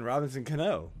about to sign Robinson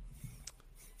Cano.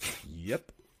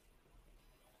 Yep.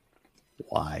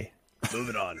 Why?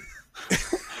 Moving on.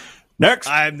 Next.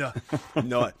 I have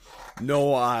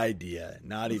no idea.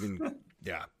 Not even.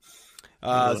 Yeah.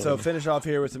 So finish off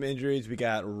here with some injuries. We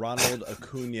got Ronald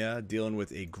Acuna dealing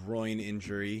with a groin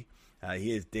injury.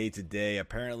 He is day to day.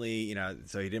 Apparently,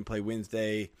 so he didn't play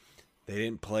Wednesday.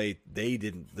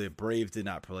 The Braves did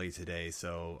not play today.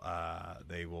 So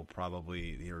they will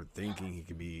they're thinking he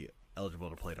could be eligible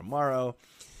to play tomorrow.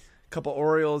 Couple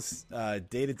Orioles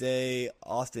day to day.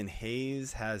 Austin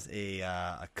Hayes has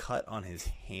a cut on his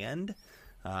hand.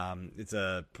 It's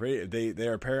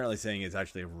they're apparently saying it's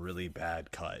actually a really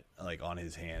bad cut, on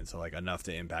his hand, so enough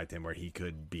to impact him where he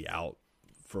could be out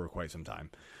for quite some time.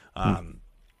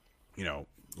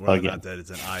 Whether or not that it's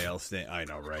an IL stint, I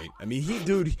know, right?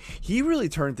 He really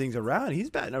turned things around. He's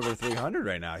batting over 300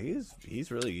 right now.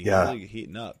 He's really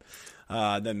heating up.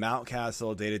 Then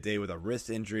Mountcastle day to day with a wrist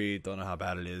injury. Don't know how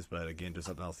bad it is, but again, just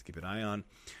something else to keep an eye on.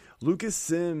 Lucas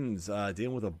Sims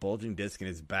dealing with a bulging disc in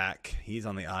his back. He's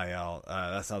on the IL.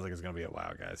 That sounds like it's going to be a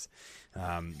while, guys.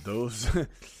 Those,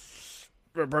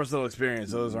 from personal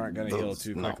experience, those aren't going to heal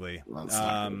too quickly.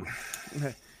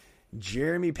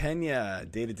 Jeremy Pena,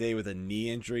 day-to-day with a knee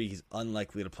injury. He's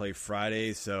unlikely to play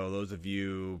Friday, so those of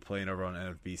you playing over on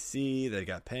NFBC that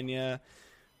got Pena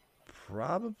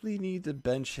probably need to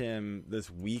bench him this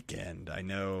weekend. I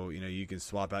know, you can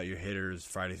swap out your hitters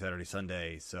Friday, Saturday,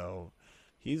 Sunday, so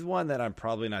he's one that I'm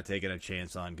probably not taking a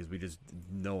chance on because we just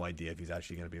no idea if he's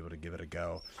actually going to be able to give it a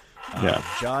go.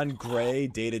 John Gray,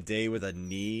 day-to-day with a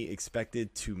knee,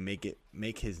 expected to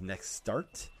make his next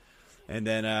start. And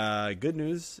then good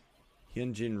news,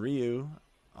 Hyunjin Ryu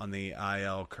on the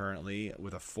IL currently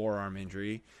with a forearm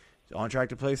injury, on track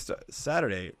to play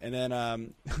Saturday. And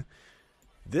then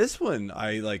this one,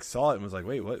 I saw it and was like,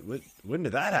 wait, what? When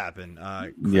did that happen?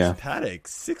 Chris Paddock,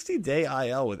 60-day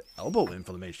IL with elbow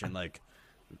inflammation. I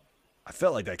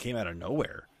felt like that came out of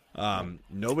nowhere. I'm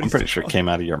pretty sure it came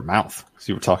out of your mouth because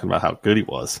you were talking about how good he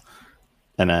was,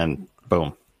 and then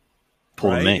boom,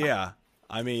 pulled a knee. Yeah,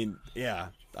 I mean, yeah,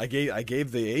 I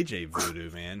gave the AJ voodoo,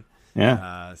 man.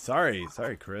 Yeah. Sorry,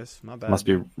 Chris. My bad. Must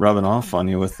be rubbing off on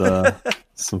you with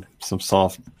some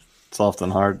soft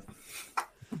and hard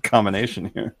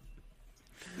combination here.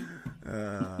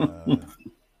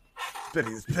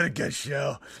 It's been a good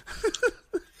show.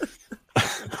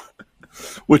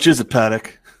 Which is a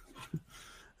Paddock.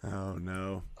 Oh,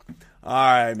 no. All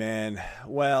right, man.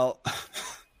 Well,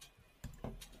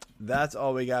 that's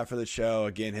all we got for the show.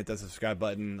 Again, hit that subscribe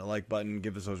button, the like button,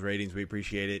 give us those ratings. We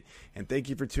appreciate it. And thank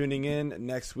you for tuning in.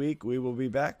 Next week, we will be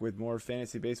back with more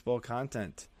fantasy baseball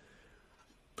content.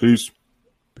 Peace.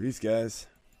 Peace, guys.